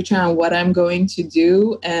about future and what I'm going to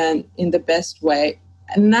do and in the best way.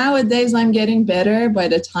 And nowadays I'm getting better by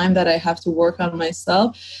the time that I have to work on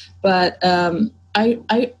myself. But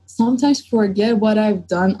I sometimes forget what I've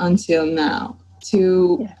done until now.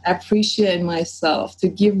 To appreciate myself, to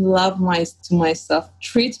give love to myself,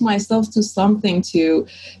 treat myself to something, to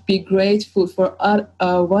be grateful for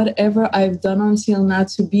whatever I've done until now,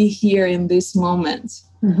 to be here in this moment.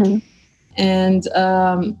 And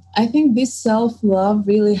I think this self-love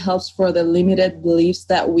really helps for the limited beliefs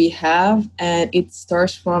that we have. And it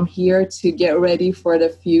starts from here to get ready for the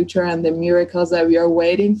future and the miracles that we are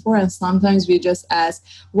waiting for. And sometimes we just ask,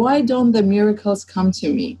 why don't the miracles come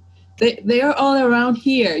to me? They are all around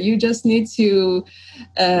here. You just need to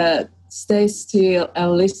stay still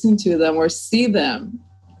and listen to them or see them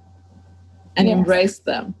and embrace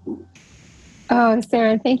them. Oh,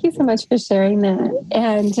 Sarah, thank you so much for sharing that.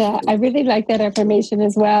 And I really like that affirmation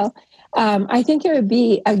as well. I think it would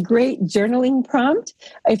be a great journaling prompt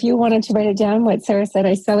if you wanted to write it down, what Sarah said,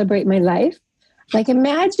 I celebrate my life. Like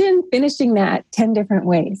imagine finishing that 10 different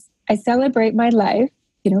ways. I celebrate my life,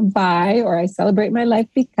 by, or I celebrate my life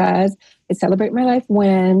because, I celebrate my life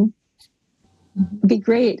when. Be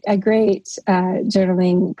great, a great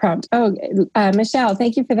journaling prompt. Oh, Michelle,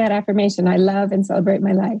 thank you for that affirmation. I love and celebrate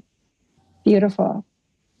my life. Beautiful.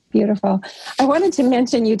 Beautiful. I wanted to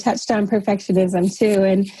mention you touched on perfectionism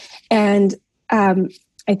too. And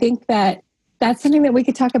I think that's something that we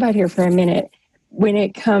could talk about here for a minute when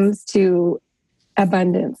it comes to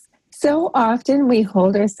abundance. So often we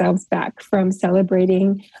hold ourselves back from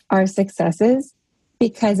celebrating our successes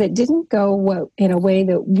because it didn't go in a way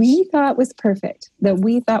that we thought was perfect, that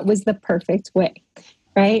we thought was the perfect way,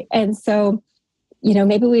 right? And so,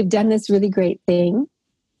 maybe we've done this really great thing,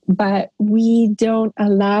 but we don't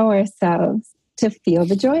allow ourselves to feel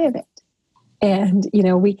the joy of it. And,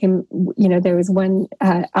 we can, there was one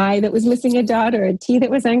I that was missing a dot or a T that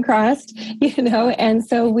was uncrossed, and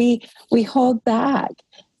so we hold back.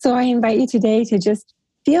 So I invite you today to just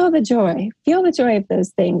feel the joy of those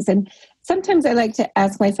things. And sometimes I like to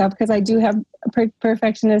ask myself, because I do have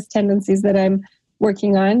perfectionist tendencies that I'm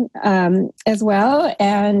working on as well.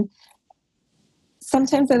 And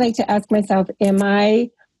sometimes I like to ask myself, am I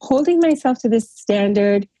holding myself to this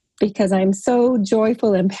standard because I'm so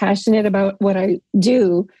joyful and passionate about what I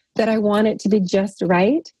do that I want it to be just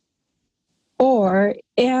right? Or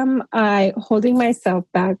am I holding myself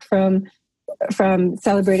back from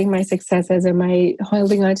celebrating my successes? Am I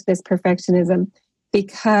holding on to this perfectionism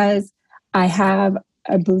because I have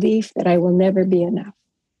a belief that I will never be enough?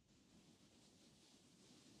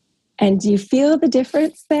 And do you feel the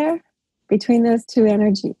difference there between those two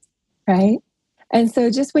energies, right? And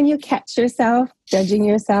so just when you catch yourself judging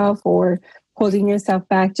yourself or holding yourself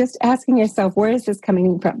back, just asking yourself, where is this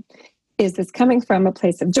coming from? Is this coming from a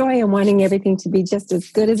place of joy and wanting everything to be just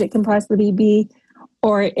as good as it can possibly be?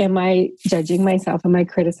 Or am I judging myself? Am I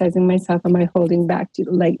criticizing myself? Am I holding back to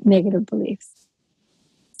negative beliefs?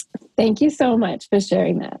 Thank you so much for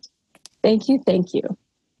sharing that. Thank you. Thank you.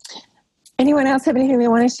 Anyone else have anything they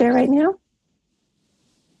want to share right now?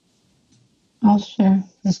 I'll share.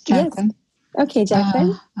 This is Jacqueline. Yes. Okay,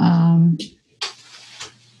 Jacqueline.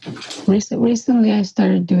 Recently, I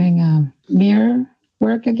started doing mirror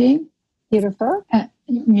work again. Beautiful.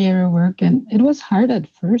 Mirror work, and it was hard at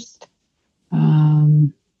first.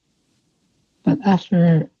 But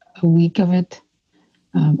after a week of it,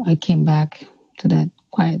 I came back to that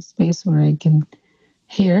quiet space where I can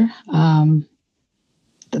hear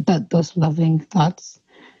those loving thoughts.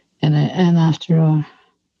 And after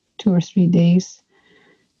 2 or 3 days,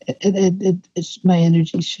 my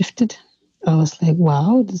energy shifted. I was like,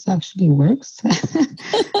 wow, this actually works.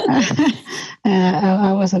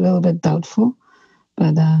 I was a little bit doubtful,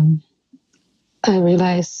 but I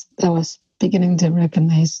realized I was beginning to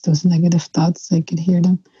recognize those negative thoughts. I could hear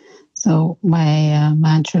them. So my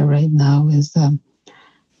mantra right now is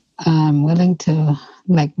I'm willing to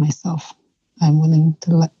like myself. I'm willing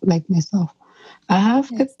to like myself. I have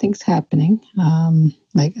good things happening.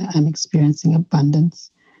 Like I'm experiencing abundance,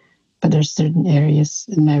 but there's certain areas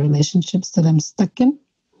in my relationships that I'm stuck in.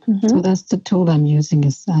 Mm-hmm. So that's the tool I'm using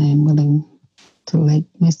is I am willing to like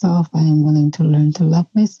myself. I am willing to learn to love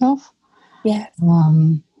myself. Yes.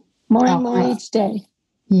 More and more each day.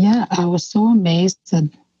 Yeah, I was so amazed at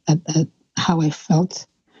how I felt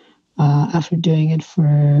after doing it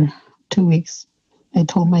for 2 weeks. I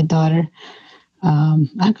told my daughter, I'm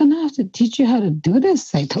going to have to teach you how to do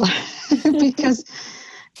this, I told her, because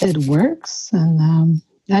it works. And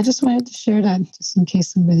I just wanted to share that just in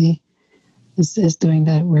case somebody is doing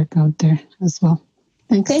that work out there as well.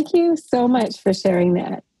 Thanks. Thank you so much for sharing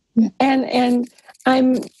that. Yeah. And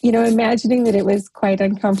I'm, imagining that it was quite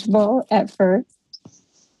uncomfortable at first,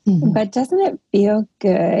 mm-hmm. but doesn't it feel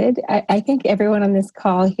good? I think everyone on this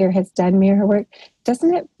call here has done mirror work.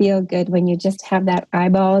 Doesn't it feel good when you just have that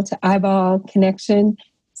eyeball to eyeball connection,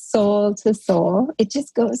 soul to soul? It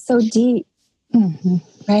just goes so deep, mm-hmm.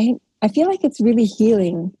 right? I feel like it's really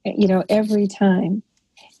healing, every time.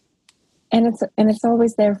 And it's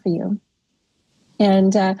always there for you.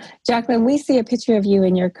 And Jacqueline, we see a picture of you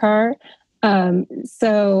in your car.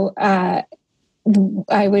 So I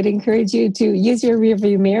would encourage you to use your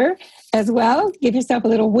rearview mirror as well. Give yourself a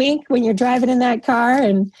little wink when you're driving in that car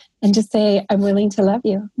and just say, I'm willing to love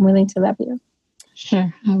you. I'm willing to love you.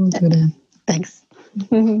 Sure, I will do that. Thanks.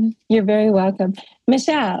 You're very welcome.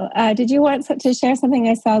 Michelle, did you want to share something?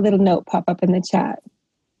 I saw a little note pop up in the chat.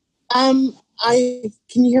 Can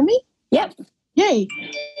you hear me? Yep. Yay.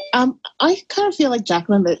 I kind of feel like,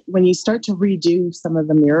 Jacqueline, that when you start to redo some of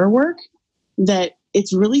the mirror work, that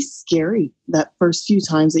it's really scary that first few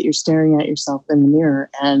times that you're staring at yourself in the mirror.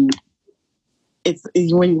 And it's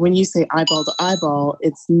when you say eyeball to eyeball,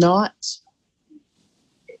 it's not,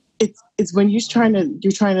 it's when you're trying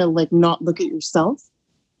to like not look at yourself.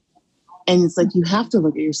 And it's like, you have to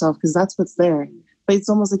look at yourself because that's what's there. But it's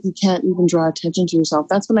almost like you can't even draw attention to yourself.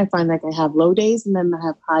 That's when I find like I have low days and then I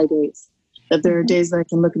have high days. That there are days that I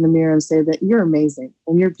can look in the mirror and say that you're amazing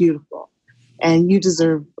and you're beautiful and you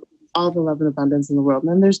deserve all the love and abundance in the world.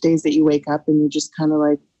 And then there's days that you wake up and you're just kind of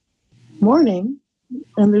like, morning,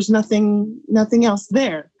 and there's nothing else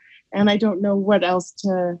there. And I don't know what else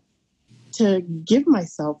to give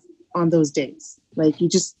myself on those days. Like you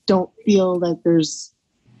just don't feel that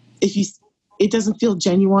it doesn't feel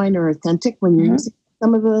genuine or authentic when you're using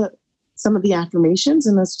some of the affirmations.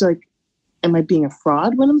 And that's like, am I being a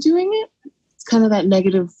fraud when I'm doing it? It's kind of that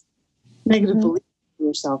negative belief in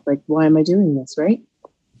yourself. Like, why am I doing this? Right.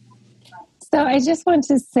 So I just want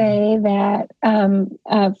to say that,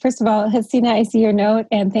 first of all, Hasina, I see your note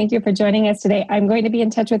and thank you for joining us today. I'm going to be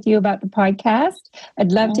in touch with you about the podcast.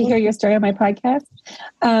 I'd love to hear your story on my podcast.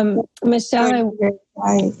 Michelle.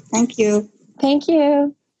 Thank you. Thank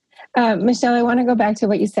you. Michelle, I want to go back to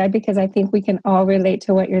what you said because I think we can all relate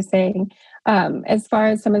to what you're saying. As far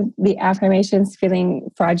as some of the affirmations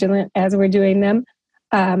feeling fraudulent as we're doing them,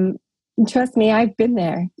 trust me, I've been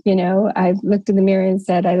there. I've looked in the mirror and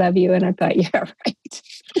said, I love you. And I thought, yeah, right.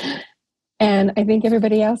 And I think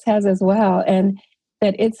everybody else has as well. And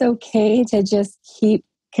that it's okay to just keep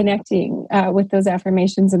connecting with those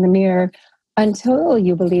affirmations in the mirror until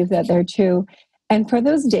you believe that they're true. And for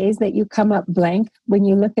those days that you come up blank, when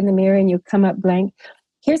you look in the mirror and you come up blank,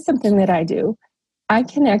 here's something that I do. I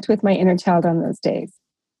connect with my inner child on those days.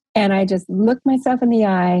 And I just look myself in the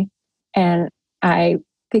eye and I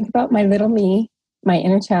think about my little me, my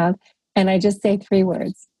inner child, and I just say 3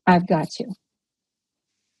 words. I've got you.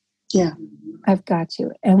 Yeah. I've got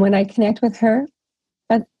you. And when I connect with her,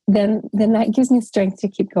 then that gives me strength to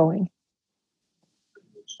keep going.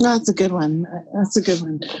 No, that's a good one.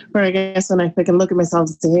 Where I guess when I can look at myself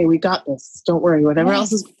and say, hey, we got this. Don't worry. Whatever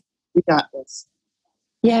else is, we got this.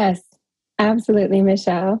 Yes, absolutely,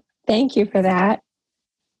 Michelle. Thank you for that.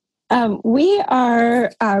 We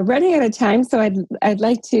are running out of time, so I'd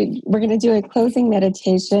like to. We're going to do a closing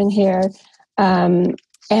meditation here, and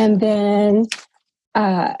then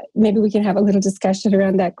maybe we can have a little discussion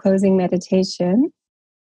around that closing meditation.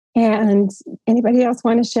 And anybody else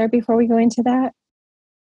want to share before we go into that?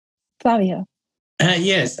 Flavio.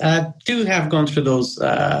 Yes, I do have gone through those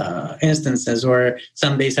instances where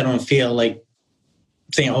some days I don't feel like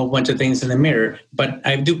saying a whole bunch of things in the mirror, but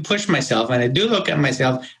I do push myself and I do look at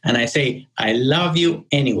myself and I say, I love you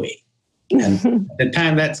anyway. And the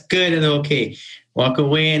time that's good and okay. Walk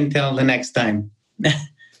away until the next time.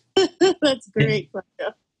 That's great.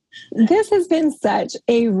 This has been such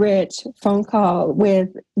a rich phone call with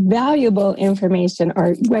valuable information,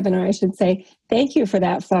 or webinar, I should say. Thank you for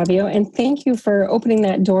that, Flavio. And thank you for opening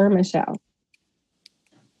that door, Michelle,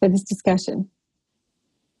 for this discussion.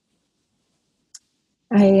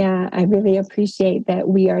 I really appreciate that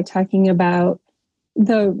we are talking about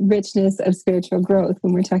the richness of spiritual growth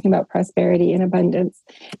when we're talking about prosperity and abundance.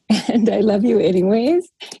 And I love you anyways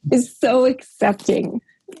is so accepting.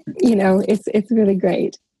 You know, it's really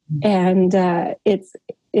great. And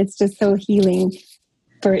it's just so healing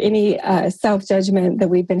for any self-judgment that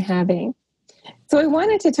we've been having. So I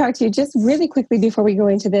wanted to talk to you just really quickly before we go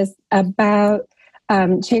into this about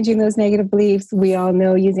changing those negative beliefs. We all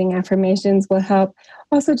know using affirmations will help.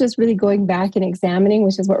 Also, just really going back and examining,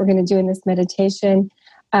 which is what we're going to do in this meditation.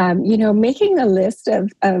 Making a list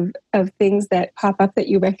of things that pop up that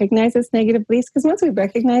you recognize as negative beliefs, because once we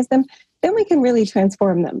recognize them, then we can really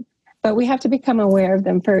transform them. But we have to become aware of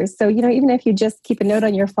them first. So, even if you just keep a note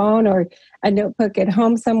on your phone or a notebook at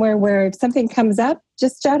home somewhere where if something comes up,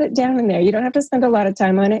 just jot it down in there. You don't have to spend a lot of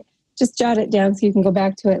time on it. Just jot it down so you can go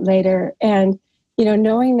back to it later. And,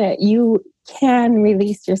 knowing that you can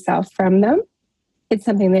release yourself from them, it's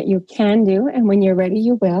something that you can do. And when you're ready,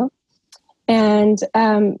 you will. And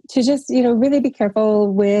to just, really be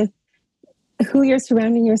careful with who you're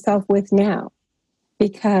surrounding yourself with now.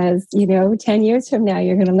 Because, 10 years from now,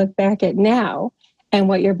 you're going to look back at now and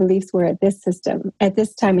what your beliefs were at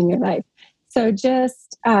this time in your life. So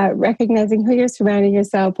just recognizing who you're surrounding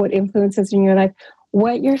yourself, what influences in your life,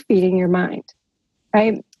 what you're feeding your mind,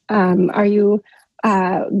 right? Are you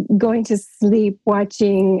going to sleep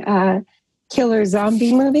watching killer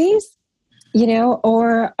zombie movies,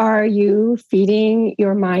 or are you feeding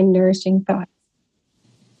your mind nourishing thoughts?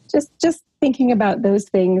 Just thinking about those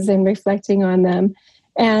things and reflecting on them.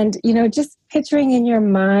 And, just picturing in your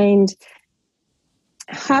mind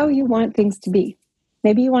how you want things to be.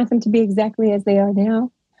 Maybe you want them to be exactly as they are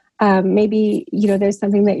now. Maybe, there's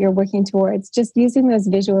something that you're working towards. Just using those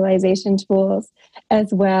visualization tools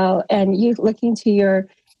as well. And you looking to your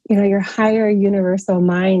higher universal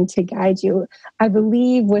mind to guide you. I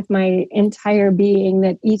believe with my entire being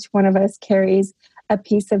that each one of us carries a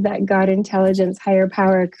piece of that God intelligence, higher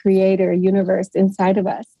power, creator, universe inside of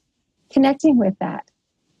us. Connecting with that.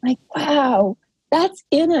 Like, wow, that's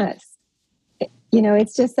in us.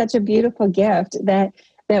 It's just such a beautiful gift that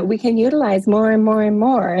we can utilize more and more and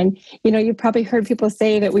more. And, you've probably heard people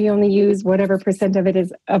say that we only use whatever percent of it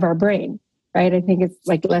is of our brain, right? I think it's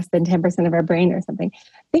like less than 10% of our brain or something.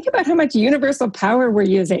 Think about how much universal power we're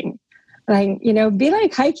using. Like, be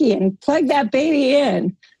like Heike and plug that baby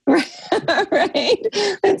in. Right?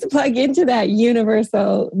 Let's plug into that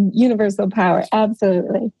universal power.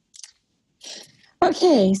 Absolutely.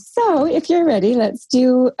 Okay, so if you're ready, let's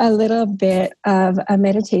do a little bit of a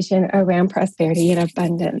meditation around prosperity and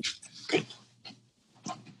abundance.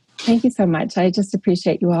 Thank you so much. I just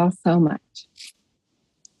appreciate you all so much.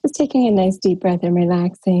 Just taking a nice deep breath and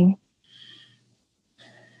relaxing.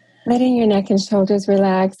 Letting your neck and shoulders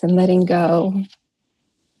relax and letting go.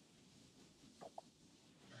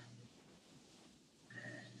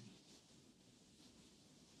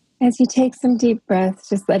 As you take some deep breaths,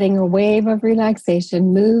 just letting a wave of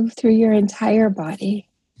relaxation move through your entire body.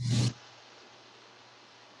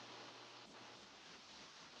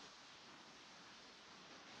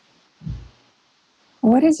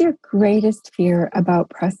 What is your greatest fear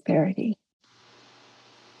about prosperity?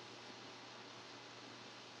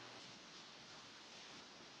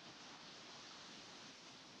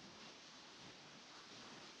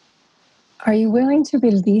 Are you willing to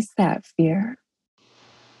release that fear?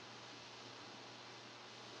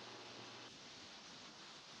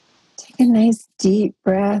 Take a nice deep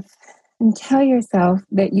breath and tell yourself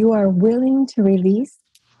that you are willing to release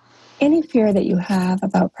any fear that you have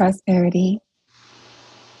about prosperity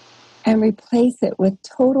and replace it with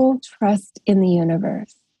total trust in the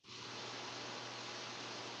universe.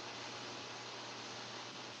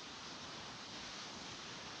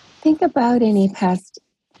 Think about any past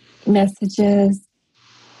messages,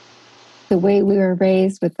 the way we were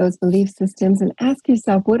raised with those belief systems, and ask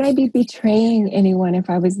yourself, would I be betraying anyone if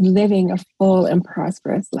I was living a full and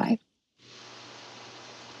prosperous life?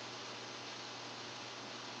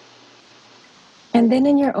 And then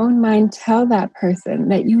in your own mind, tell that person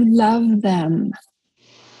that you love them.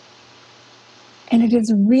 And it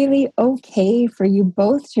is really okay for you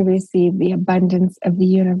both to receive the abundance of the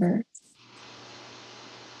universe.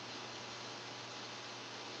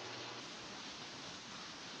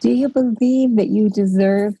 Do you believe that you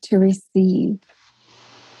deserve to receive?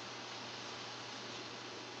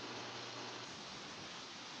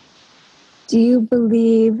 Do you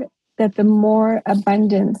believe that the more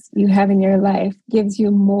abundance you have in your life gives you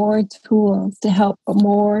more tools to help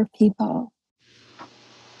more people?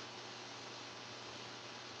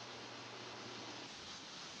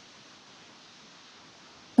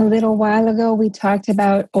 A little while ago, we talked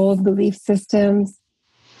about old belief systems.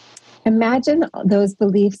 Imagine those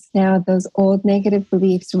beliefs now, those old negative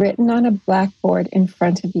beliefs written on a blackboard in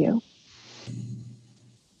front of you.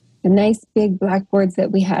 The nice big blackboards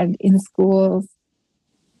that we had in schools.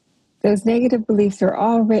 Those negative beliefs are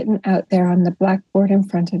all written out there on the blackboard in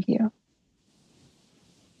front of you.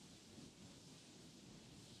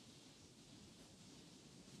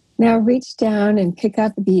 Now reach down and pick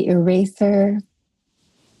up the eraser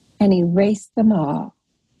and erase them all.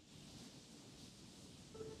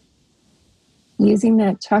 Using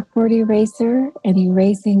that chalkboard eraser and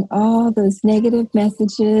erasing all those negative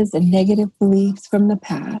messages and negative beliefs from the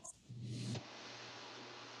past.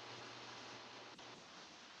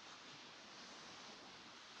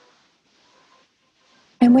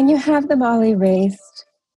 And when you have them all erased,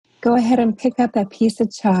 go ahead and pick up that piece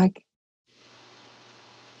of chalk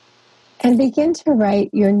and begin to write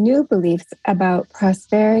your new beliefs about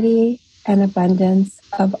prosperity and abundance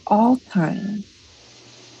of all kinds.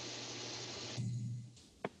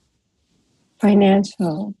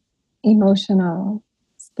 Financial, emotional,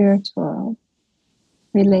 spiritual,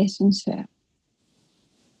 relationship,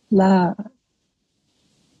 love,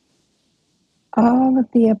 all of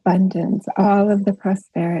the abundance, all of the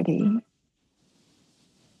prosperity.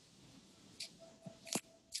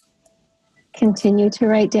 Continue to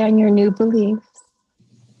write down your new beliefs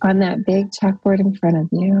on that big chalkboard in front of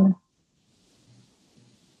you.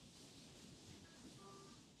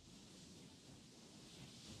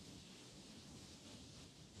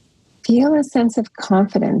 Feel a sense of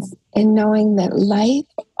confidence in knowing that life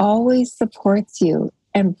always supports you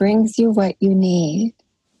and brings you what you need.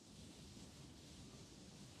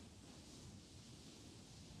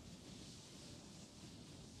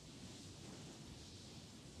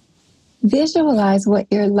 Visualize what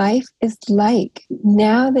your life is like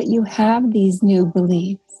now that you have these new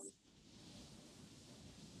beliefs.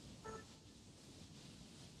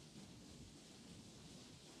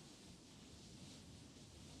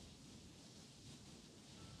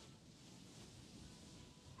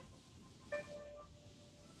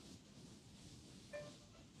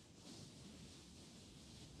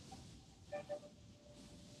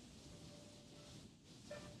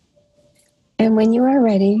 And when you are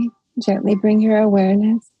ready, gently bring your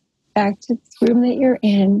awareness back to this room that you're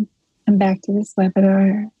in and back to this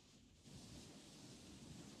webinar.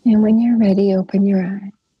 And when you're ready, open your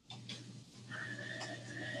eyes.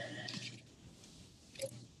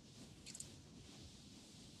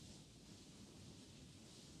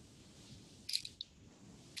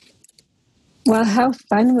 Well, how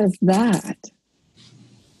fun was that?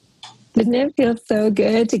 Didn't it feel so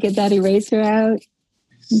good to get that eraser out?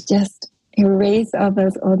 Just erase all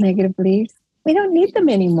those old negative beliefs. We don't need them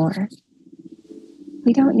anymore.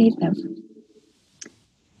 We don't need them.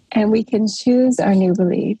 And we can choose our new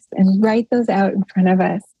beliefs and write those out in front of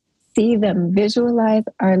us. See them, visualize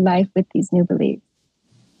our life with these new beliefs.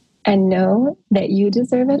 And know that you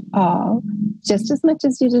deserve it all just as much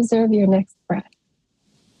as you deserve your next breath.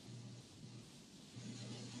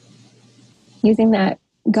 Using that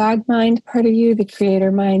God mind part of you, the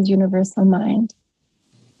creator mind, universal mind.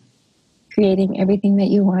 Creating everything that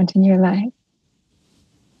you want in your life.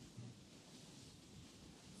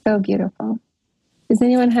 So beautiful. Does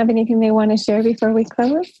anyone have anything they want to share before we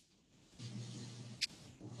close?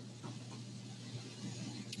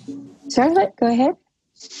 Charlotte, go ahead.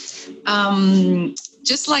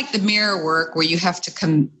 Just like the mirror work where you have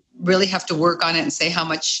to really have to work on it and say how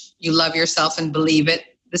much you love yourself and believe it.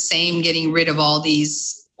 The same, getting rid of all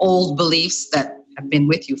these old beliefs that have been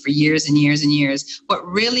with you for years and years and years. What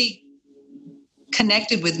really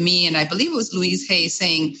connected with me, and I believe it was Louise Hay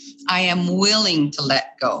saying, I am willing to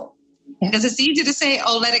let go. Because it's easy to say,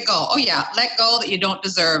 oh, let it go. Oh, yeah, let go that you don't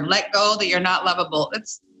deserve. Let go that you're not lovable.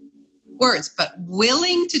 words, but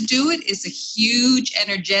willing to do it is a huge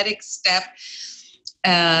energetic step.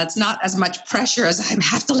 It's not as much pressure as I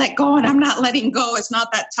have to let go and I'm not letting go. It's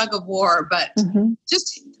not that tug of war, but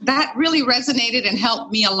just that really resonated and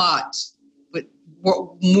helped me a lot with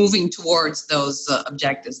moving towards those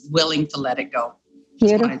objectives, willing to let it go.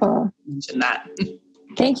 Beautiful. Mention that.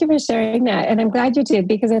 Thank you for sharing that. And I'm glad you did,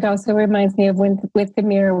 because it also reminds me of with the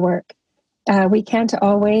mirror work. We can't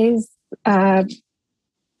always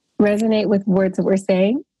resonate with words that we're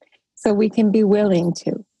saying, so we can be willing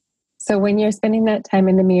to. So when you're spending that time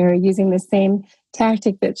in the mirror using the same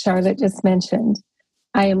tactic that Charlotte just mentioned,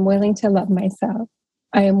 I am willing to love myself.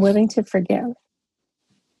 I am willing to forgive.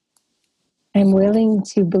 I'm willing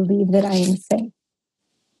to believe that I am safe.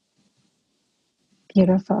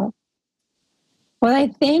 Beautiful. Well, I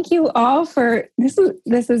thank you all for this.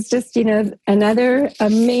 This is just, another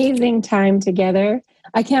amazing time together.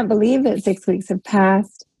 I can't believe that 6 weeks have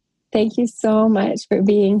passed. Thank you so much for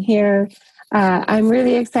being here. I'm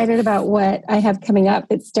really excited about what I have coming up.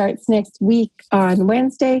 It starts next week on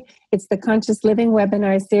Wednesday. It's the Conscious Living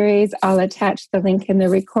webinar series. I'll attach the link in the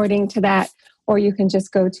recording to that, or you can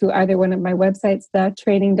just go to either one of my websites,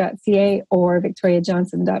 thetraining.ca or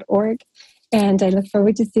victoriajohnson.org. And I look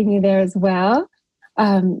forward to seeing you there as well.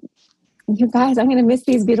 You guys, I'm going to miss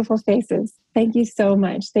these beautiful faces. Thank you so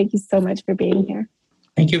much. Thank you so much for being here.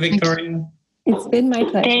 Thank you, Victoria. It's been my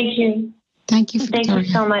pleasure. Thank you. Thank you, Victoria. Thank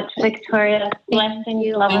you so much, Victoria.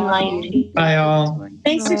 Blessings, love, and light to you. Bye, all.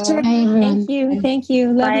 Thanks, Victoria. Thank you. Thank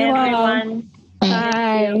you. Love Bye, you all. everyone.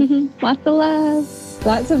 Bye. Lots of love.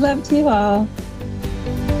 Lots of love to you all.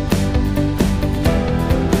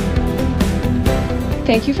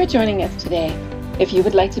 Thank you for joining us today. If you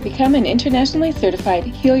would like to become an internationally certified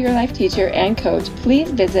Heal Your Life teacher and coach,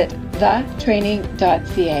 please visit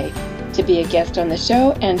thetraining.ca. To be a guest on the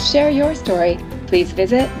show and share your story, please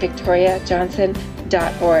visit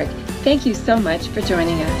victoriajohnson.org. Thank you so much for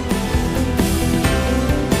joining us.